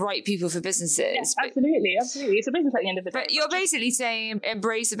hire the right people for businesses. Yes, absolutely. It's a business at the end of the day. But you're basically saying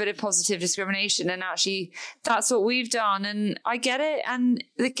embrace a bit of positive discrimination, and actually that's what we've done. And I get it. And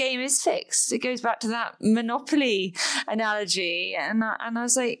the game is fixed. It goes back to that Monopoly analogy. And I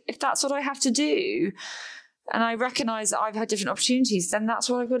was like, if that's what I have to do, and I recognise that I've had different opportunities, then that's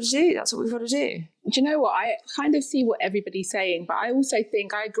what I've got to do. That's what we've got to do. Do you know what? I kind of see what everybody's saying, but I also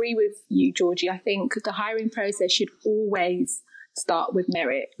think I agree with you, Georgie. I think the hiring process should always start with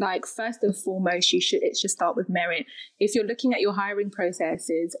merit. Like, first and foremost, it should start with merit. If you're looking at your hiring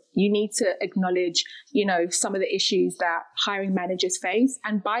processes, you need to acknowledge, some of the issues that hiring managers face.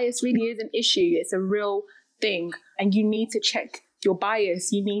 And bias really is an issue. It's a real thing. And you need to check your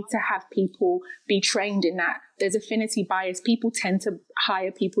bias. You need to have people be trained in that. There's affinity bias. People tend to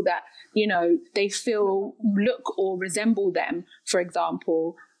hire people that, you know, they feel look or resemble them, for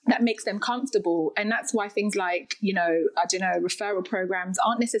example. That makes them comfortable. And that's why things like, you know, I don't know, referral programs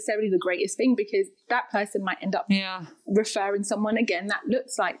aren't necessarily the greatest thing, because that person might end up referring someone again that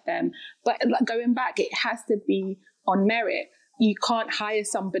looks like them. But going back, it has to be on merit. You can't hire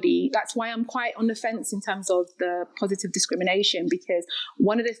somebody. That's why I'm quite on the fence in terms of the positive discrimination, because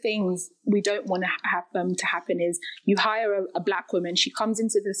one of the things we don't want to have to happen is you hire a black woman, she comes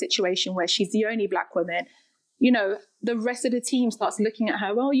into the situation where she's the only black woman. You know, the rest of the team starts looking at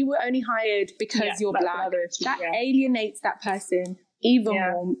her, well, you were only hired because you're black. That alienates that person even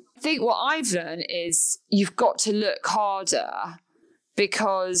more. I think what I've learned is you've got to look harder,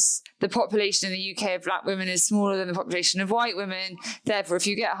 because the population in the UK of black women is smaller than the population of white women. Therefore, if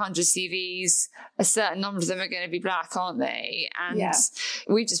you get 100 CVs, a certain number of them are going to be black, aren't they? And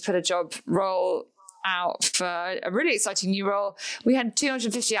we just put a job role out for a really exciting new role. We had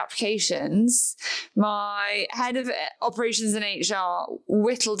 250 applications. My head of operations and HR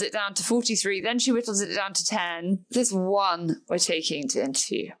whittled it down to 43. Then she whittled it down to 10. There's one we're taking to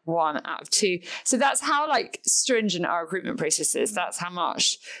interview, 1 out of 2. So that's how like stringent our recruitment process is. That's how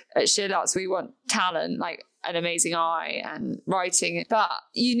much at SheerLuxe we want talent, like an amazing eye and writing, but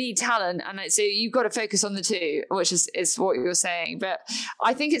you need talent, and so you've got to focus on the two, which is what you're saying. But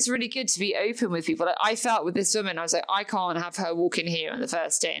I think it's really good to be open with people. Like I felt with this woman, I was like, I can't have her walk in here on the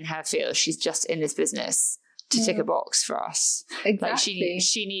first day and her feel she's just in this business to tick a box for us. Exactly. Like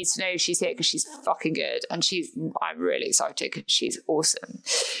she needs to know she's here because she's fucking good, and I'm really excited because she's awesome.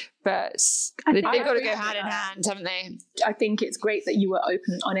 But they've got to go hand in hand, haven't they? I think it's great that you were open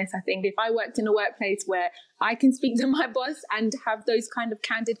and honest. I think if I worked in a workplace where I can speak to my boss and have those kind of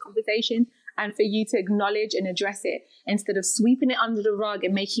candid conversations, and for you to acknowledge and address it instead of sweeping it under the rug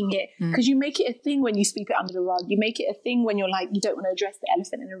and making it, because you make it a thing when you sweep it under the rug. You make it a thing when you're like, you don't want to address the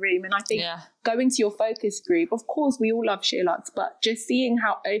elephant in the room. And I think going to your focus group, of course, we all love SheerLuxe, but just seeing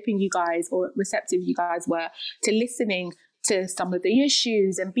how open you guys or receptive you guys were to listening to some of the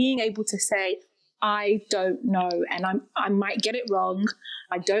issues and being able to say, I don't know, and I might get it wrong.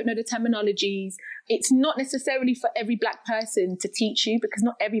 I don't know the terminologies. It's not necessarily for every black person to teach you, because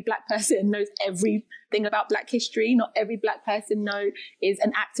not every black person knows everything about black history. Not every black person is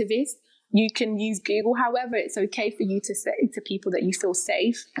an activist. You can use Google. However, it's okay for you to say to people that you feel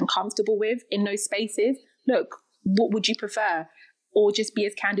safe and comfortable with in those spaces, look, what would you prefer? Or just be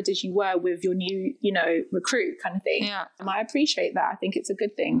as candid as you were with your new, recruit kind of thing. Yeah. And I appreciate that. I think it's a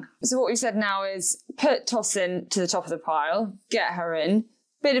good thing. So what we've said now is put Tosin to the top of the pile, get her in,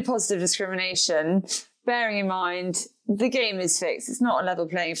 bit of positive discrimination, bearing in mind the game is fixed. It's not a level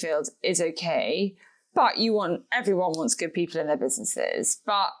playing field. It's okay. But everyone wants good people in their businesses.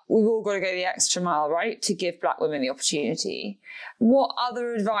 But we've all got to go the extra mile, right, to give black women the opportunity. What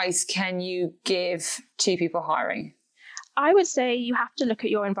other advice can you give to people hiring? I would say you have to look at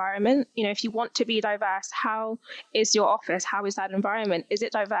your environment. If you want to be diverse, how is your office? How is that environment? Is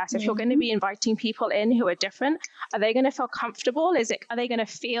it diverse? If you're going to be inviting people in who are different, are they going to feel comfortable? Are they going to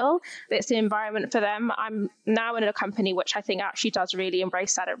feel that it's the environment for them? I'm now in a company which I think actually does really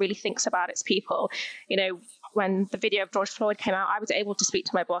embrace that. It really thinks about its people. When the video of George Floyd came out, I was able to speak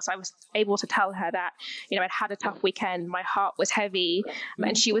to my boss. I was able to tell her that, I'd had a tough weekend. My heart was heavy,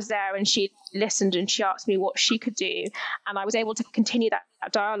 and she was there and she listened and she asked me what she could do. And I was able to continue that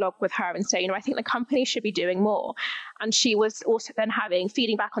dialogue with her and say, I think the company should be doing more. And she was also then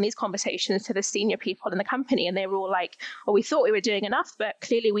feeding back on these conversations to the senior people in the company. And they were all like, well, we thought we were doing enough, but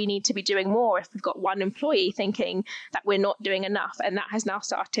clearly we need to be doing more if we've got one employee thinking that we're not doing enough. And that has now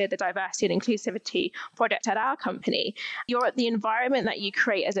started the diversity and inclusivity project at our company. The environment that you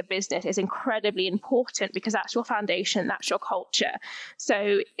create as a business is incredibly important, because that's your foundation, that's your culture.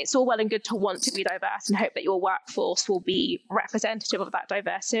 So it's all well and good to want to be diverse and hope that your workforce will be representative of that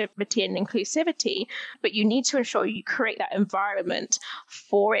diversity and inclusivity, but you need to ensure you create that environment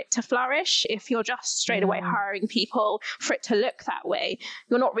for it to flourish. If you're just straight away hiring people for it to look that way,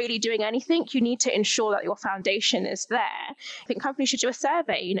 you're not really doing anything. You need to ensure that your foundation is there. I think companies should do a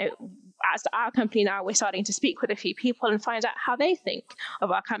survey. As our company now, we're starting to speak with a few people and find out how they think of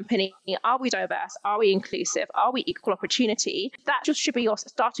our company. Are we diverse? Are we inclusive? Are we equal opportunity? That just should be your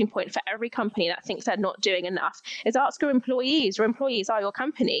starting point for every company that thinks they're not doing enough, is ask your employees. Your employees are your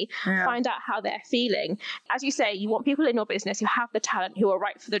company. Yeah. Find out how they're feeling. As you say, you want people in your business who have the talent, who are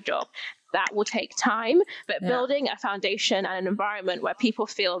right for the job. That will take time, but building a foundation and an environment where people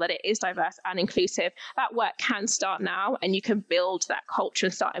feel that it is diverse and inclusive, that work can start now, and you can build that culture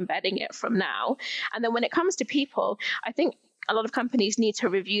and start embedding it from now. And then when it comes to people, I think a lot of companies need to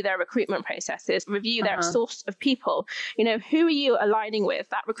review their recruitment processes, review their source of people. You know, who are you aligning with,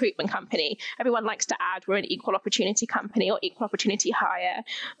 that recruitment company? Everyone likes to add we're an equal opportunity company or equal opportunity hire.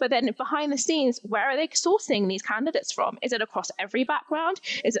 But then behind the scenes, where are they sourcing these candidates from? Is it across every background?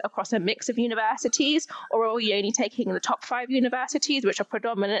 Is it across a mix of universities? Or are you only taking the top 5 universities, which are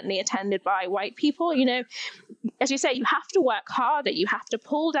predominantly attended by white people? You know, as you say, you have to work harder. You have to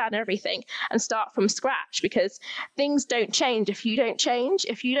pull down everything and start from scratch, because things don't change if you don't change.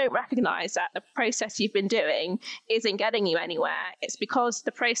 If you don't recognize that the process you've been doing isn't getting you anywhere, it's because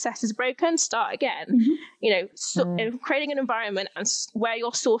the process is broken. Start again. You know, creating an environment and where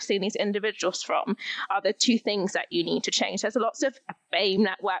you're sourcing these individuals from are the two things that you need to change. There's lots of BAME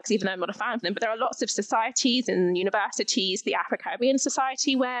networks, even though I'm not a fan of them, but there are lots of societies and universities, the Afro-Caribbean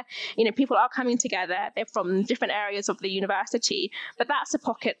Society, where, you know, people are coming together. They're from different areas of the university, but that's a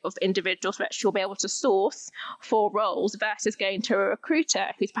pocket of individuals which you'll be able to source for roles versus going to a recruiter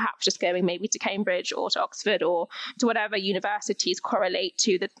who's perhaps just going maybe to Cambridge or to Oxford or to whatever universities correlate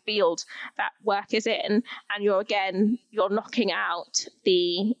to the field that work is in. And you're knocking out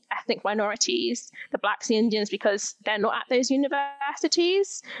the ethnic minorities, the Blacks, the Indians, because they're not at those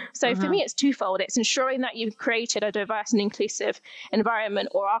universities. So for me, it's twofold. It's ensuring that you've created a diverse and inclusive environment,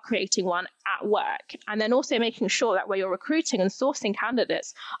 or are creating one at work, and then also making sure that where you're recruiting and sourcing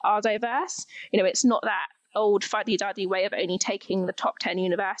candidates are diverse. You know, it's not that old fuddy-duddy way of only taking the top 10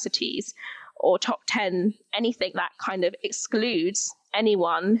 universities or top 10 anything that kind of excludes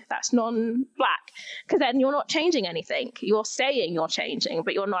anyone that's non-Black, because then you're not changing anything. You're saying you're changing,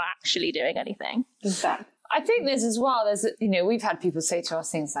 but you're not actually doing anything. Exactly. I think there's as well, you know, we've had people say to us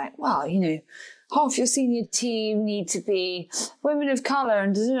things like, well, you know, half your senior team need to be women of colour,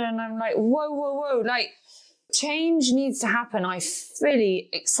 and I'm like, whoa, like, change needs to happen. I fully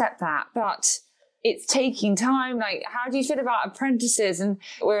accept that, but it's taking time. Like, how do you feel about apprentices? And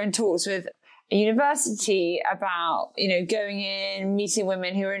we're in talks with a university about, you know, going in, meeting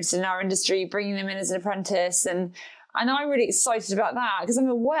women who are interested in our industry, bringing them in as an apprentice. And I'm really excited about that, because I'm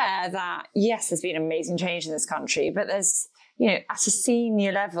aware that, yes, there's been amazing change in this country, but there's, you know, at a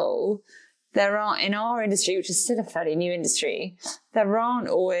senior level, there aren't, in our industry, which is still a fairly new industry, there aren't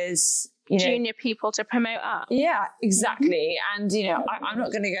always, you know, junior people to promote up. Yeah, exactly. And, you know, I'm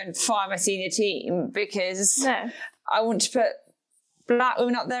not going to go and fire my senior team because I want to put Black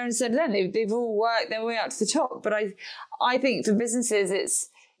women up there instead of them. They've all worked their way up to the top. But I think for businesses, it's,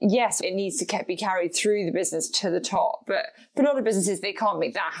 yes, it needs to be carried through the business to the top. But for a lot of businesses, they can't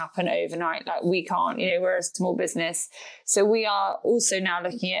make that happen overnight. Like, we can't, you know, we're a small business. So we are also now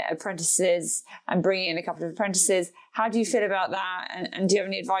looking at apprentices and bringing in a couple of apprentices. How do you feel about that? And do you have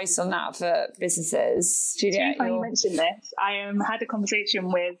any advice on that for businesses? Juliet, you mentioned this. I had a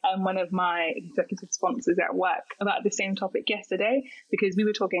conversation with one of my executive sponsors at work about the same topic yesterday, because we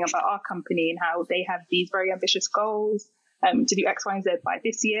were talking about our company and how they have these very ambitious goals to do X, Y, and Z by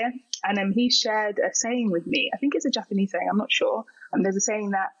this year. And he shared a saying with me. I think it's a Japanese saying, I'm not sure. There's a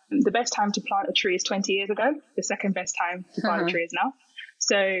saying that the best time to plant a tree is 20 years ago. The second best time to plant a tree is now.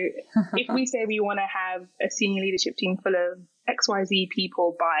 So if we say we want to have a senior leadership team full of XYZ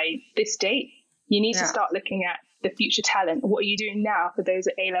people by this date, you need to start looking at the future talent. What are you doing now for those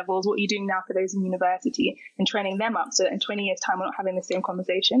at A-levels? What are you doing now for those in university? And training them up so that in 20 years' time, we're not having the same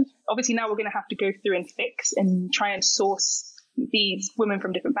conversation. Obviously, now we're going to have to go through and fix and try and source these women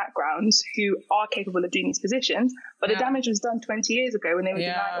from different backgrounds who are capable of doing these positions. But the damage was done 20 years ago when they were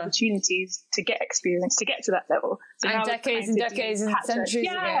denied opportunities to get experience, to get to that level. So and decades and decades and centuries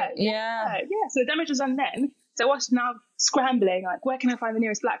ago. Yeah. So the damage was done then. So us now scrambling, like, where can I find the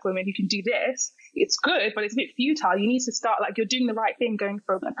nearest Black woman who can do this? It's good, but it's a bit futile. You need to start, like, you're doing the right thing, going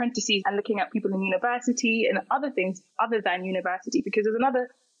for apprentices and looking at people in university and other things other than university, because there's another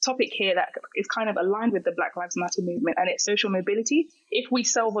topic here that is kind of aligned with the Black Lives Matter movement, and it's social mobility. If we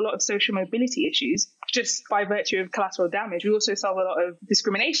solve a lot of social mobility issues just by virtue of collateral damage, we also solve a lot of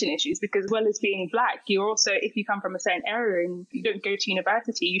discrimination issues, because as well as being Black, you're also, if you come from a certain area and you don't go to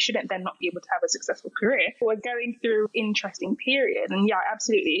university, you shouldn't then not be able to have a successful career. We're going through an interesting period, and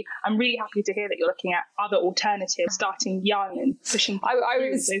absolutely, I'm really happy to hear that you're looking at other alternatives, starting young and pushing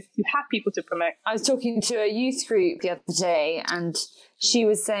so you have people to promote. I was talking to a youth group the other day, and she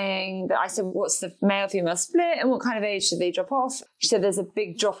was saying that, I said, what's the male-female split and what kind of age should they drop off? She said there's a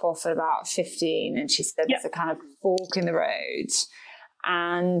big drop-off at about 15, and she said there's a kind of fork in the road.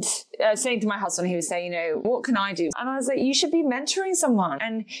 And I was saying to my husband, he was saying, you know, what can I do? And I was like, you should be mentoring someone.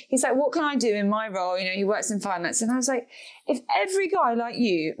 And he's like, what can I do in my role? You know, he works in finance. And I was like, if every guy like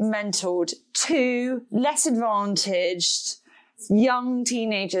you mentored 2 less advantaged young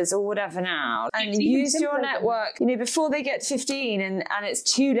teenagers or whatever now, and use your network, before they get to 15, and it's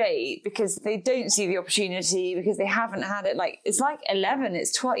too late because they don't see the opportunity, because they haven't had it. Like, it's like 11,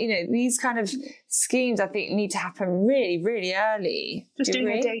 it's 12, these kind of schemes I think need to happen really, really early. Just doing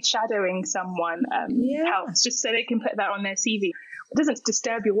a day shadowing someone helps, just so they can put that on their CV. It doesn't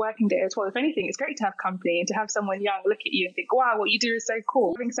disturb your working day at all. If anything, it's great to have company and to have someone young look at you and think, wow, what you do is so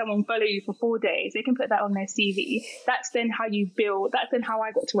cool. Having someone follow you for 4 days, they can put that on their CV. That's then how you build. That's then how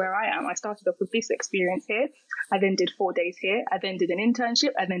I got to where I am. I started off with this experience here. I then did 4 days here. I then did an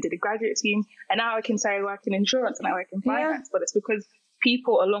internship. I then did a graduate scheme. And now I can say I work in insurance and I work in finance. But it's because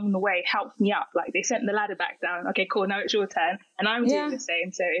people along the way helped me up. Like, they sent the ladder back down. Okay, cool. Now it's your turn. And I'm doing the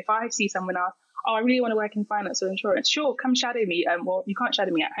same. So if I see someone else, oh, I really want to work in finance or insurance, sure, come shadow me. Well, you can't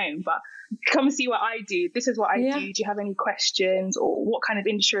shadow me at home, but come see what I do. This is what I do. Do you have any questions, or what kind of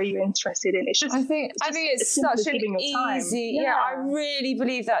industry are you interested in? It's just, I think it's such an easy. I really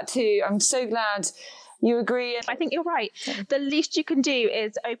believe that too. I'm so glad you agree. I think you're right. The least you can do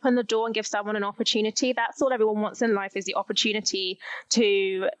is open the door and give someone an opportunity. That's all everyone wants in life, is the opportunity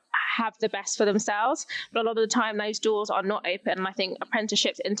to have the best for themselves. But a lot of the time, those doors are not open. And I think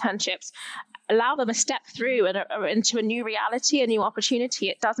apprenticeships, internships, allow them a step through and into a new reality, a new opportunity.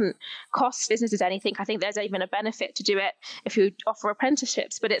 It doesn't cost businesses anything. I think there's even a benefit to do it if you offer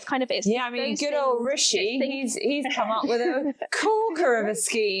apprenticeships. But it's kind of good old Rishi. He's come up with a corker of a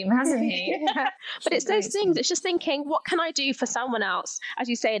scheme, hasn't he? But it's those things. It's just thinking, what can I do for someone else, as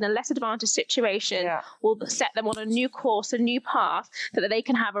you say, in a less advantaged situation? Will set them on a new course, a new path, so that they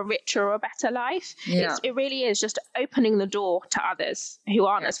can have a richer or a better life. It really is just opening the door to others who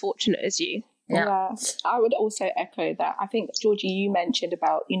aren't as fortunate as you. Yeah, I would also echo that. I think, Georgie, you mentioned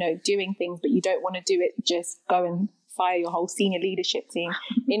about, doing things, but you don't want to do it, just go and fire your whole senior leadership team.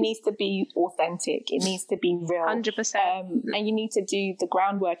 It needs to be authentic. It needs to be real. 100%. And you need to do the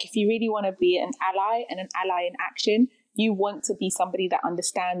groundwork. If you really want to be an ally and an ally in action, you want to be somebody that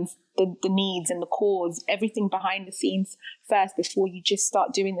understands the needs and the cause, everything behind the scenes first, before you just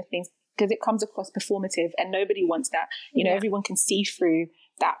start doing the things, because it comes across performative, and nobody wants that. Everyone can see through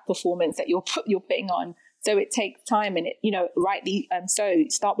that performance that you're putting on. So it takes time, and rightly so.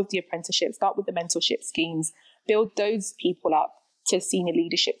 Start with the apprenticeship, start with the mentorship schemes, build those people up to senior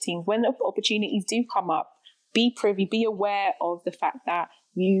leadership teams. When the opportunities do come up, be privy, be aware of the fact that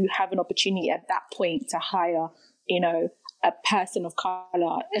you have an opportunity at that point to hire, a person of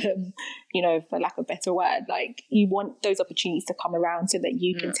color, for lack of a better word. Like, you want those opportunities to come around so that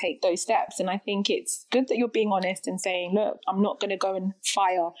you can take those steps. And I think it's good that you're being honest and saying, look, I'm not going to go and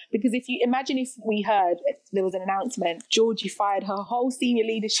fire. Because if we heard there was an announcement, Georgie fired her whole senior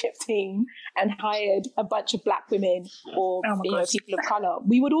leadership team and hired a bunch of black women or people of color,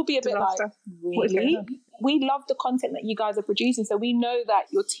 we would all be a bit like, really? We love the content that you guys are producing. So we know that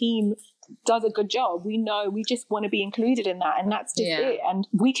your team does a good job. We know, we just want to be included in that, and that's just it. And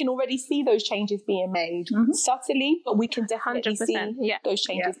we can already see those changes being made subtly, but we can definitely see those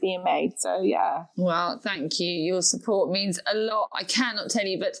changes being made. So well, thank you. Your support means a lot. I cannot tell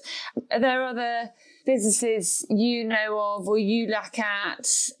you, but are there other businesses you know of or you look at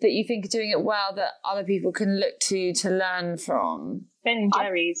that you think are doing it well that other people can look to learn from? Ben &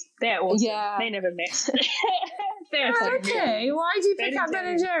 Jerry's, they're awesome. They never miss. Okay, why do you pick up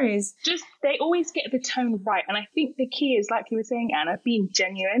Ben & Jerry's? Just, they always get the tone right. And I think the key is, like you were saying, Anna, being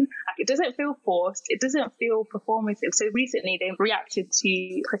genuine. Like, it doesn't feel forced. It doesn't feel performative. So recently they reacted to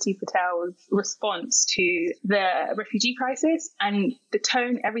Priti Patel's response to the refugee crisis, and the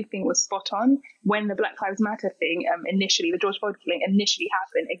tone, everything was spot on. When the Black Lives Matter thing initially, the George Floyd killing initially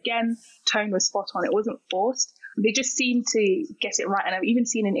happened, again, tone was spot on. It wasn't forced. They just seemed to get it right. And I've even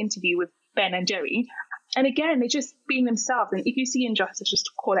seen an interview with Ben and Jerry. And again, they're just being themselves. And if you see injustice,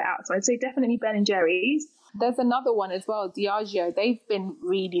 just call it out. So I'd say definitely Ben & Jerry's. There's another one as well, Diageo. They've been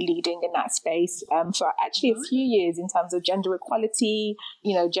really leading in that space for actually a few years in terms of gender equality,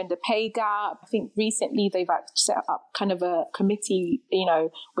 gender pay gap. I think recently they've set up kind of a committee,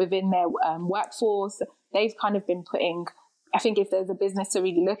 within their workforce. They've kind of been putting, I think, if there's a business to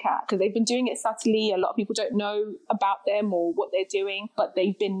really look at, because they've been doing it subtly. A lot of people don't know about them or what they're doing, but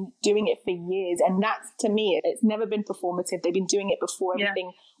they've been doing it for years. And that's, to me, it's never been performative. They've been doing it before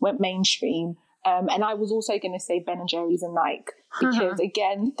everything went mainstream. And I was also going to say Ben & Jerry's and Nike, because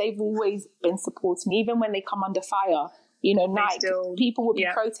again, they've always been supporting, even when they come under fire. Nike, people will be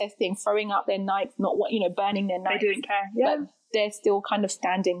protesting, throwing out their Nikes, not burning their Nikes. They didn't care. But they're still kind of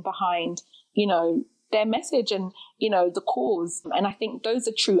standing behind, their message and, the cause. And I think those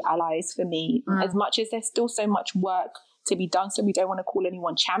are true allies for me, as much as there's still so much work to be done. So we don't want to call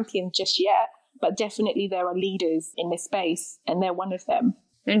anyone champions just yet. but definitely there are leaders in this space, and they're one of them.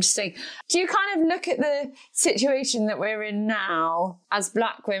 Interesting. Do you kind of look at the situation that we're in now as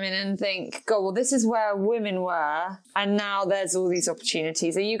Black women and think, God, well, this is where women were, and now there's all these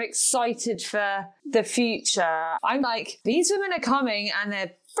opportunities? Are you excited for the future? I'm like, these women are coming and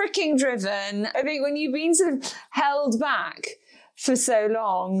they're freaking driven. I think when you've been sort of held back for so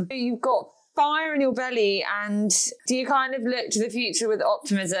long, you've got fire in your belly, and do you kind of look to the future with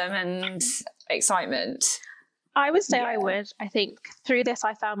optimism and excitement? I would say I would. I think through this,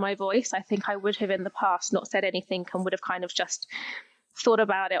 I found my voice. I think I would have in the past not said anything and would have kind of just thought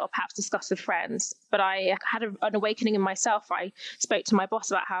about it or perhaps discussed with friends. But I had an awakening in myself. I spoke to my boss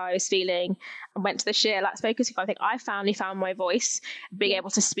about how I was feeling and went to the Sheer Luxe Focus Group. I think I finally found my voice, being able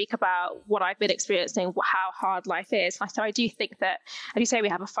to speak about what I've been experiencing, how hard life is. So I do think that, as you say, we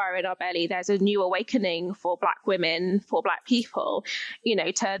have a fire in our belly. There's a new awakening for Black women, for Black people,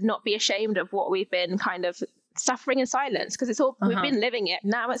 to not be ashamed of what we've been kind of suffering in silence, because it's all we've been living it.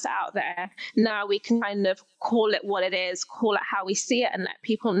 Now it's out there. Now we can kind of call it what it is, call it how we see it, and let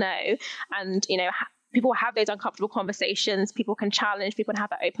people know. And people have those uncomfortable conversations. People can challenge. People can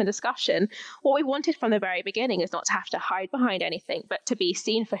have that open discussion. What we wanted from the very beginning is not to have to hide behind anything, but to be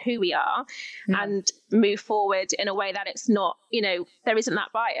seen for who we are and move forward in a way that it's not, there isn't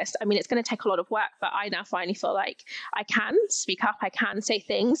that bias. I mean, it's going to take a lot of work, but I now finally feel like I can speak up. I can say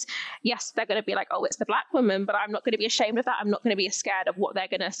things. Yes, they're going to be like, oh, it's the Black woman, but I'm not going to be ashamed of that. I'm not going to be scared of what they're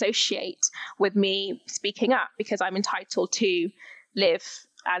going to associate with me speaking up, because I'm entitled to live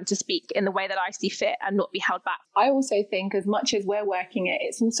and to speak in the way that I see fit and not be held back. I also think, as much as we're working it,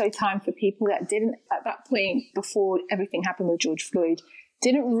 it's also time for people that didn't, at that point, before everything happened with George Floyd,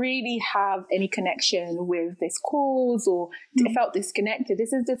 didn't really have any connection with this cause or felt disconnected.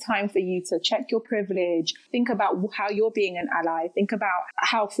 This is the time for you to check your privilege, think about how you're being an ally, think about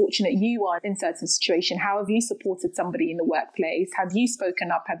how fortunate you are in certain situation. How have you supported somebody in the workplace? Have you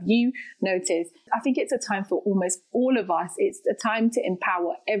spoken up? Have you noticed? I think it's a time for almost all of us. It's a time to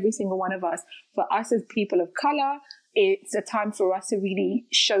empower every single one of us. For us as people of color, it's a time for us to really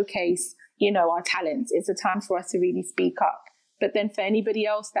showcase, our talents. It's a time for us to really speak up. But then for anybody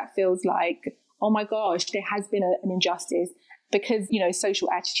else that feels like, oh my gosh, there has been an injustice because,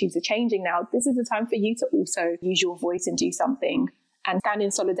 social attitudes are changing now, this is the time for you to also use your voice and do something and stand in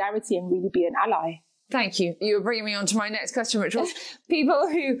solidarity and really be an ally. Thank you. You were bringing me on to my next question, which was people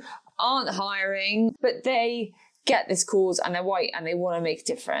who aren't hiring, but they get this cause and they're white and they want to make a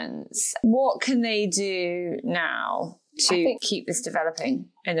difference. What can they do now to keep this developing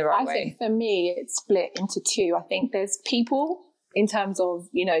in the right way? I think for me, it's split into two. I think there's people in terms of,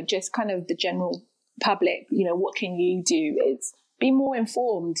 just kind of the general public, what can you do? It's be more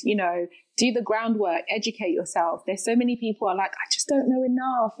informed, do the groundwork, educate yourself. There's so many people are like, I just don't know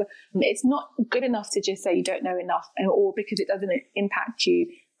enough. It's not good enough to just say you don't know enough or because it doesn't impact you.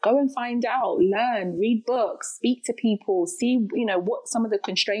 Go and find out, learn, read books, speak to people, see, what some of the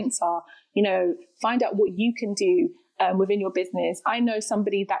constraints are, find out what you can do within your business. I know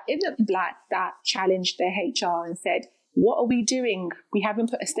somebody that isn't Black that challenged their HR and said, what are we doing? We haven't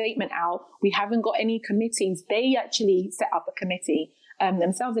put a statement out. We haven't got any committees. They actually set up a committee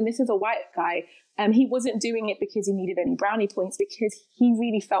themselves. And this is a white guy. He wasn't doing it because he needed any brownie points, because he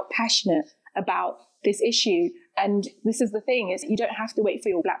really felt passionate about this issue. And this is the thing, is you don't have to wait for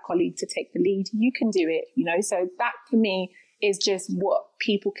your Black colleague to take the lead. You can do it, So that for me is just what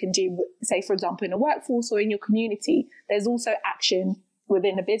people can do, say, for example, in a workforce or in your community. There's also action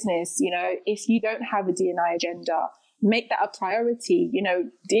within a business. If you don't have a D&I agenda, make that a priority.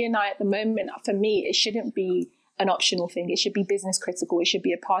 D&I at the moment, for me, it shouldn't be an optional thing. It should be business critical. It should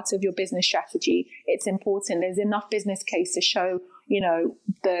be a part of your business strategy. It's important. There's enough business case to show,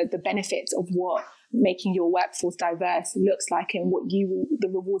 the benefits of what making your workforce diverse looks like and the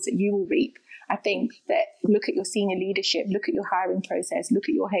rewards that you will reap. I think that look at your senior leadership, look at your hiring process, look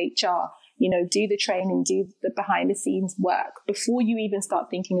at your HR, do the training, do the behind the scenes work before you even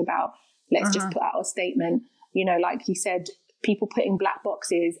start thinking about, let's just put out a statement. Like you said, people put in black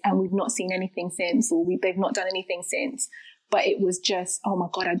boxes and we've not seen anything since, or they've not done anything since. But it was just, oh my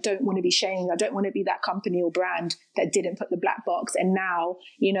God, I don't want to be shamed. I don't want to be that company or brand that didn't put the black box. And now,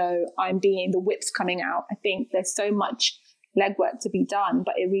 I'm being the whips coming out. I think there's so much legwork to be done,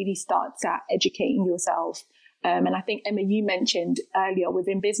 but it really starts at educating yourself. And I think, Emma, you mentioned earlier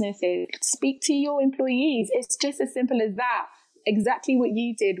within businesses, speak to your employees. It's just as simple as that. Exactly what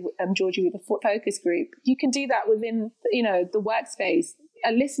you did, Georgie, with the focus group. You can do that within, the workspace,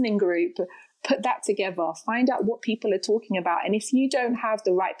 a listening group, put that together, find out what people are talking about. And if you don't have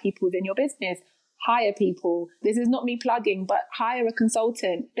the right people within your business, hire people. This is not me plugging, but hire a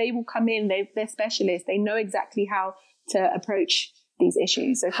consultant. They will come in, they're specialists. They know exactly how to approach these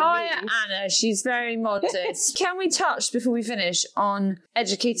issues. So Hire Anna, she's very modest. Can we touch, before we finish, on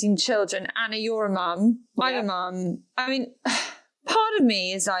educating children? Anna, you're a mum. I'm a mum. I mean, part of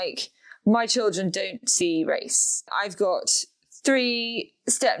me is like, my children don't see race. I've got 3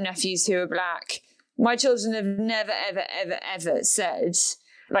 step-nephews who are black. My children have never, ever, ever, ever said,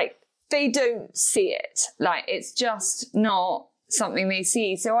 like, they don't see it. Like, it's just not something they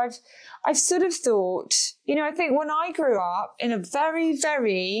see. So I've sort of thought, you know, I think when I grew up in a very,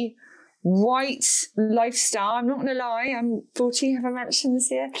 very white lifestyle, I'm not going to lie, I'm 40, have I mentioned this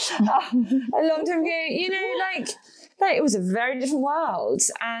here? A long time ago, you know, like it was a very different world.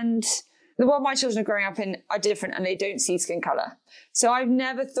 And the world my children are growing up in are different, and they don't see skin colour. So I've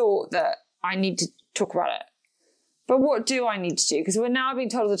never thought that I need to talk about it. But what do I need to do? Because we're now being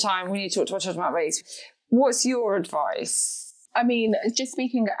told all the time we need to talk to our children about race. What's your advice? I mean, just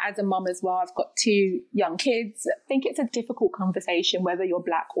speaking as a mum as well, I've got 2 young kids. I think it's a difficult conversation, whether you're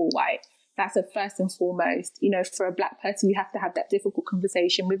black or white. That's a first and foremost. You know, for a black person, you have to have that difficult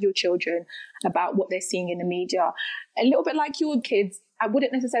conversation with your children about what they're seeing in the media. A little bit like your kids, I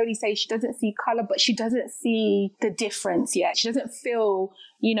wouldn't necessarily say she doesn't see colour, but she doesn't see the difference yet. She doesn't feel,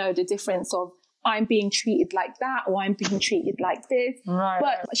 you know, the difference of, I'm being treated like that, or I'm being treated like this. Right.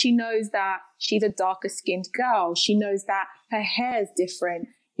 But she knows that she's a darker skinned girl. She knows that her hair is different.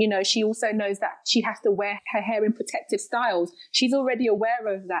 You know, she also knows that she has to wear her hair in protective styles. She's already aware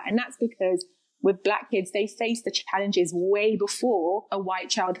of that. And that's because with black kids, they face the challenges way before a white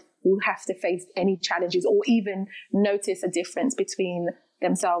child will have to face any challenges or even notice a difference between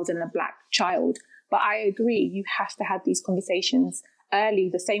themselves and a black child. But I agree, you have to have these conversations early,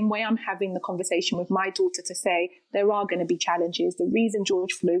 the same way I'm having the conversation with my daughter to say there are going to be challenges. The reason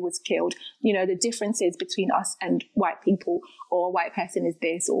George Floyd was killed, you know, the differences between us and white people, or a white person is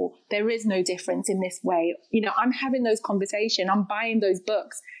this, or there is no difference in this way. You know, I'm having those conversations. I'm buying those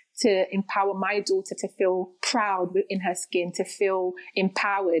books to empower my daughter to feel proud in her skin, to feel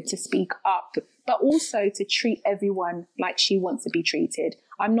empowered to speak up, but also to treat everyone like she wants to be treated.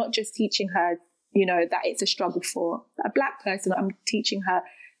 I'm not just teaching her, you know, that it's a struggle for a black person. I'm teaching her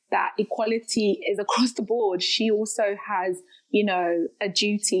that equality is across the board. She also has, you know, a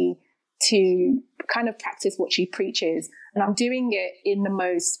duty to kind of practice what she preaches. And I'm doing it in the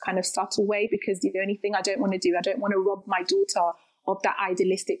most kind of subtle way, because the only thing I don't want to do, I don't want to rob my daughter of that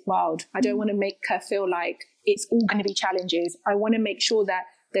idealistic world. I don't want to make her feel like it's all going to be challenges. I want to make sure that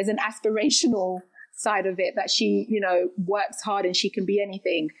there's an aspirational side of it, that she, you know, works hard and she can be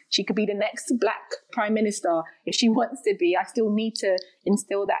anything. She could be the next black prime minister if she wants to be. I still need to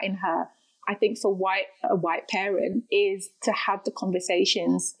instill that in her. I think for a white parent is to have the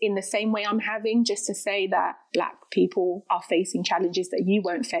conversations in the same way I'm having, just to say that black people are facing challenges that you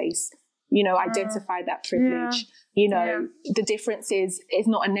won't face. You know, identify that privilege. You know, the difference is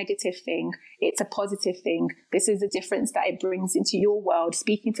not a negative thing. It's a positive thing. This is a difference that it brings into your world.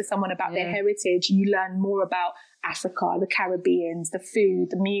 Speaking to someone about their heritage, you learn more about Africa, the Caribbeans, the food,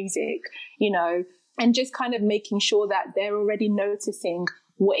 the music, you know, and just kind of making sure that they're already noticing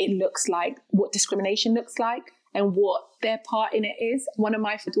what it looks like, what discrimination looks like, and what their part in it is. One of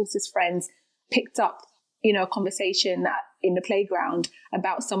my daughter's friends picked up, you know, a conversation that in the playground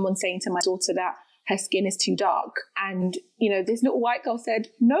about someone saying to my daughter that her skin is too dark. And, you know, this little white girl said,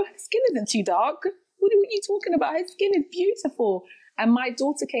 no, her skin isn't too dark. What are you talking about? Her skin is beautiful. And my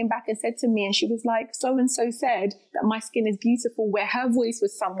daughter came back and said to me, and she was like, so-and-so said that my skin is beautiful, where her voice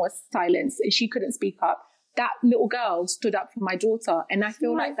was somewhat silenced and she couldn't speak up. That little girl stood up for my daughter. And I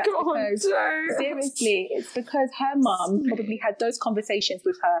feel like that's because, seriously, it's because her mum probably had those conversations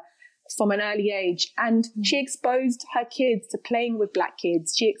with her from an early age. And she exposed her kids to playing with black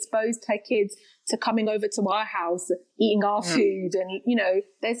kids. She exposed her kids to coming over to our house, eating our food. And, you know,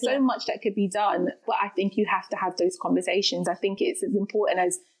 there's so much that could be done. But I think you have to have those conversations. I think it's as important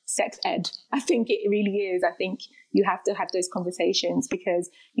as sex ed. I think it really is. I think you have to have those conversations, because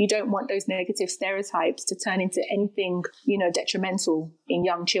you don't want those negative stereotypes to turn into anything, you know, detrimental in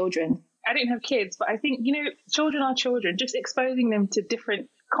young children. I didn't have kids, but I think, you know, children are children, just exposing them to different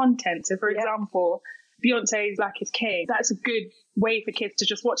content. So, for example, Beyonce's Black is King. That's a good way for kids to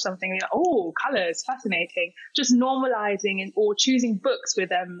just watch something and be like, oh, colours, fascinating. Just normalising or choosing books with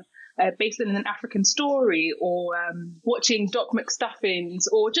them based on an African story, or watching Doc McStuffins,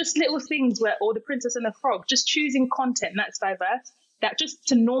 or just little things or The Princess and the Frog, just choosing content that's diverse. That just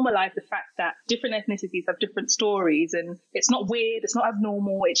to normalise the fact that different ethnicities have different stories, and it's not weird, it's not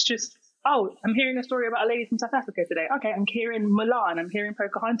abnormal, it's just, oh, I'm hearing a story about a lady from South Africa today. Okay, I'm hearing Mulan, I'm hearing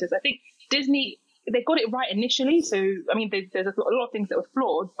Pocahontas. I think Disney they got it right initially. So, I mean, there's a lot of things that were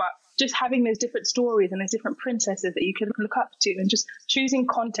flawed, but just having those different stories and those different princesses that you can look up to, and just choosing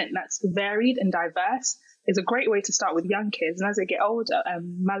content that's varied and diverse is a great way to start with young kids. And as they get older,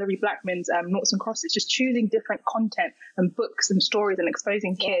 Mallory Blackman's Noughts and Crosses, just choosing different content and books and stories and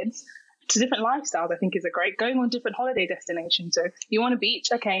exposing kids to different lifestyles, I think is a great. Going on different holiday destinations. So you want a beach?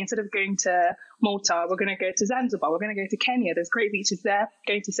 Okay, instead of going to Malta, we're going to go to Zanzibar. We're going to go to Kenya. There's great beaches there.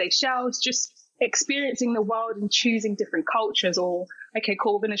 Going to Seychelles, just experiencing the world and choosing different cultures. Or, okay,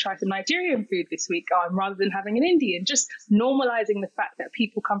 cool, we're going to try some Nigerian food this week rather than having an Indian. Just normalizing the fact that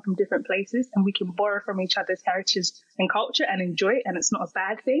people come from different places and we can borrow from each other's heritage and culture and enjoy it, and it's not a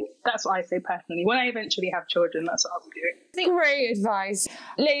bad thing. That's what I say personally. When I eventually have children, that's what I'll be doing. Great advice.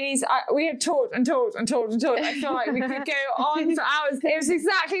 Ladies, we have talked and talked and talked and talked. I feel like we could go on for hours. It was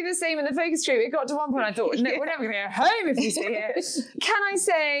exactly the same in the focus group. It got to one point I thought, no, we're never going to go home if we stay here. Can I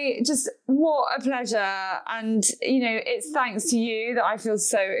say just what a pleasure, and it's thanks to you that I feel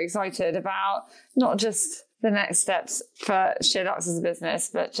so excited about not just the next steps for SheerLuxe as a business,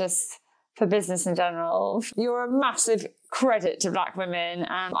 but just for business in general. You're a massive credit to Black women,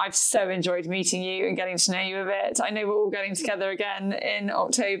 and I've so enjoyed meeting you and getting to know you a bit. I know we're all getting together again in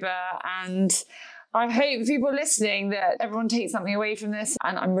October, and I hope people listening that everyone takes something away from this,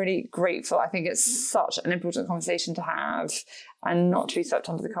 and I'm really grateful. I think it's such an important conversation to have and not to be swept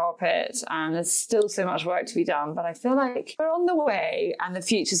under the carpet, and there's still so much work to be done, but I feel like we're on the way and the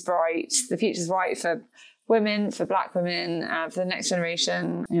future's bright. The future's bright for women, for Black women, for the next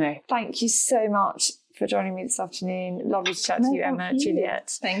generation. Thank you so much for joining me this afternoon. Lovely to chat to you, Emma,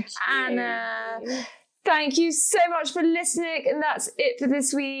 Juliet. Thank you. Anna. Thank you so much for listening, and that's it for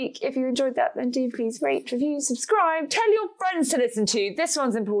this week. If you enjoyed that, then do please rate, review, subscribe, tell your friends to listen to. This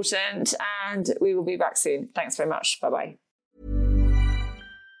one's important, and we will be back soon. Thanks very much. Bye-bye.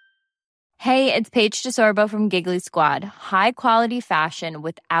 Hey, it's Paige DeSorbo from Giggly Squad. High quality fashion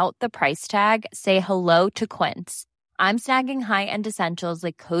without the price tag. Say hello to Quince. I'm snagging high-end essentials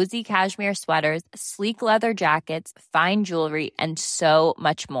like cozy cashmere sweaters, sleek leather jackets, fine jewelry, and so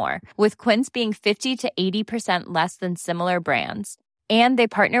much more. With Quince being 50 to 80% less than similar brands. And they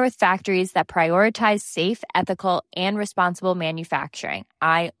partner with factories that prioritize safe, ethical, and responsible manufacturing.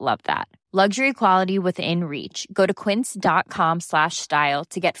 I love that. Luxury quality within reach. Go to quince.com/style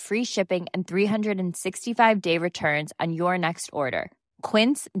to get free shipping and 365-day returns on your next order.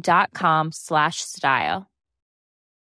 Quince.com/style.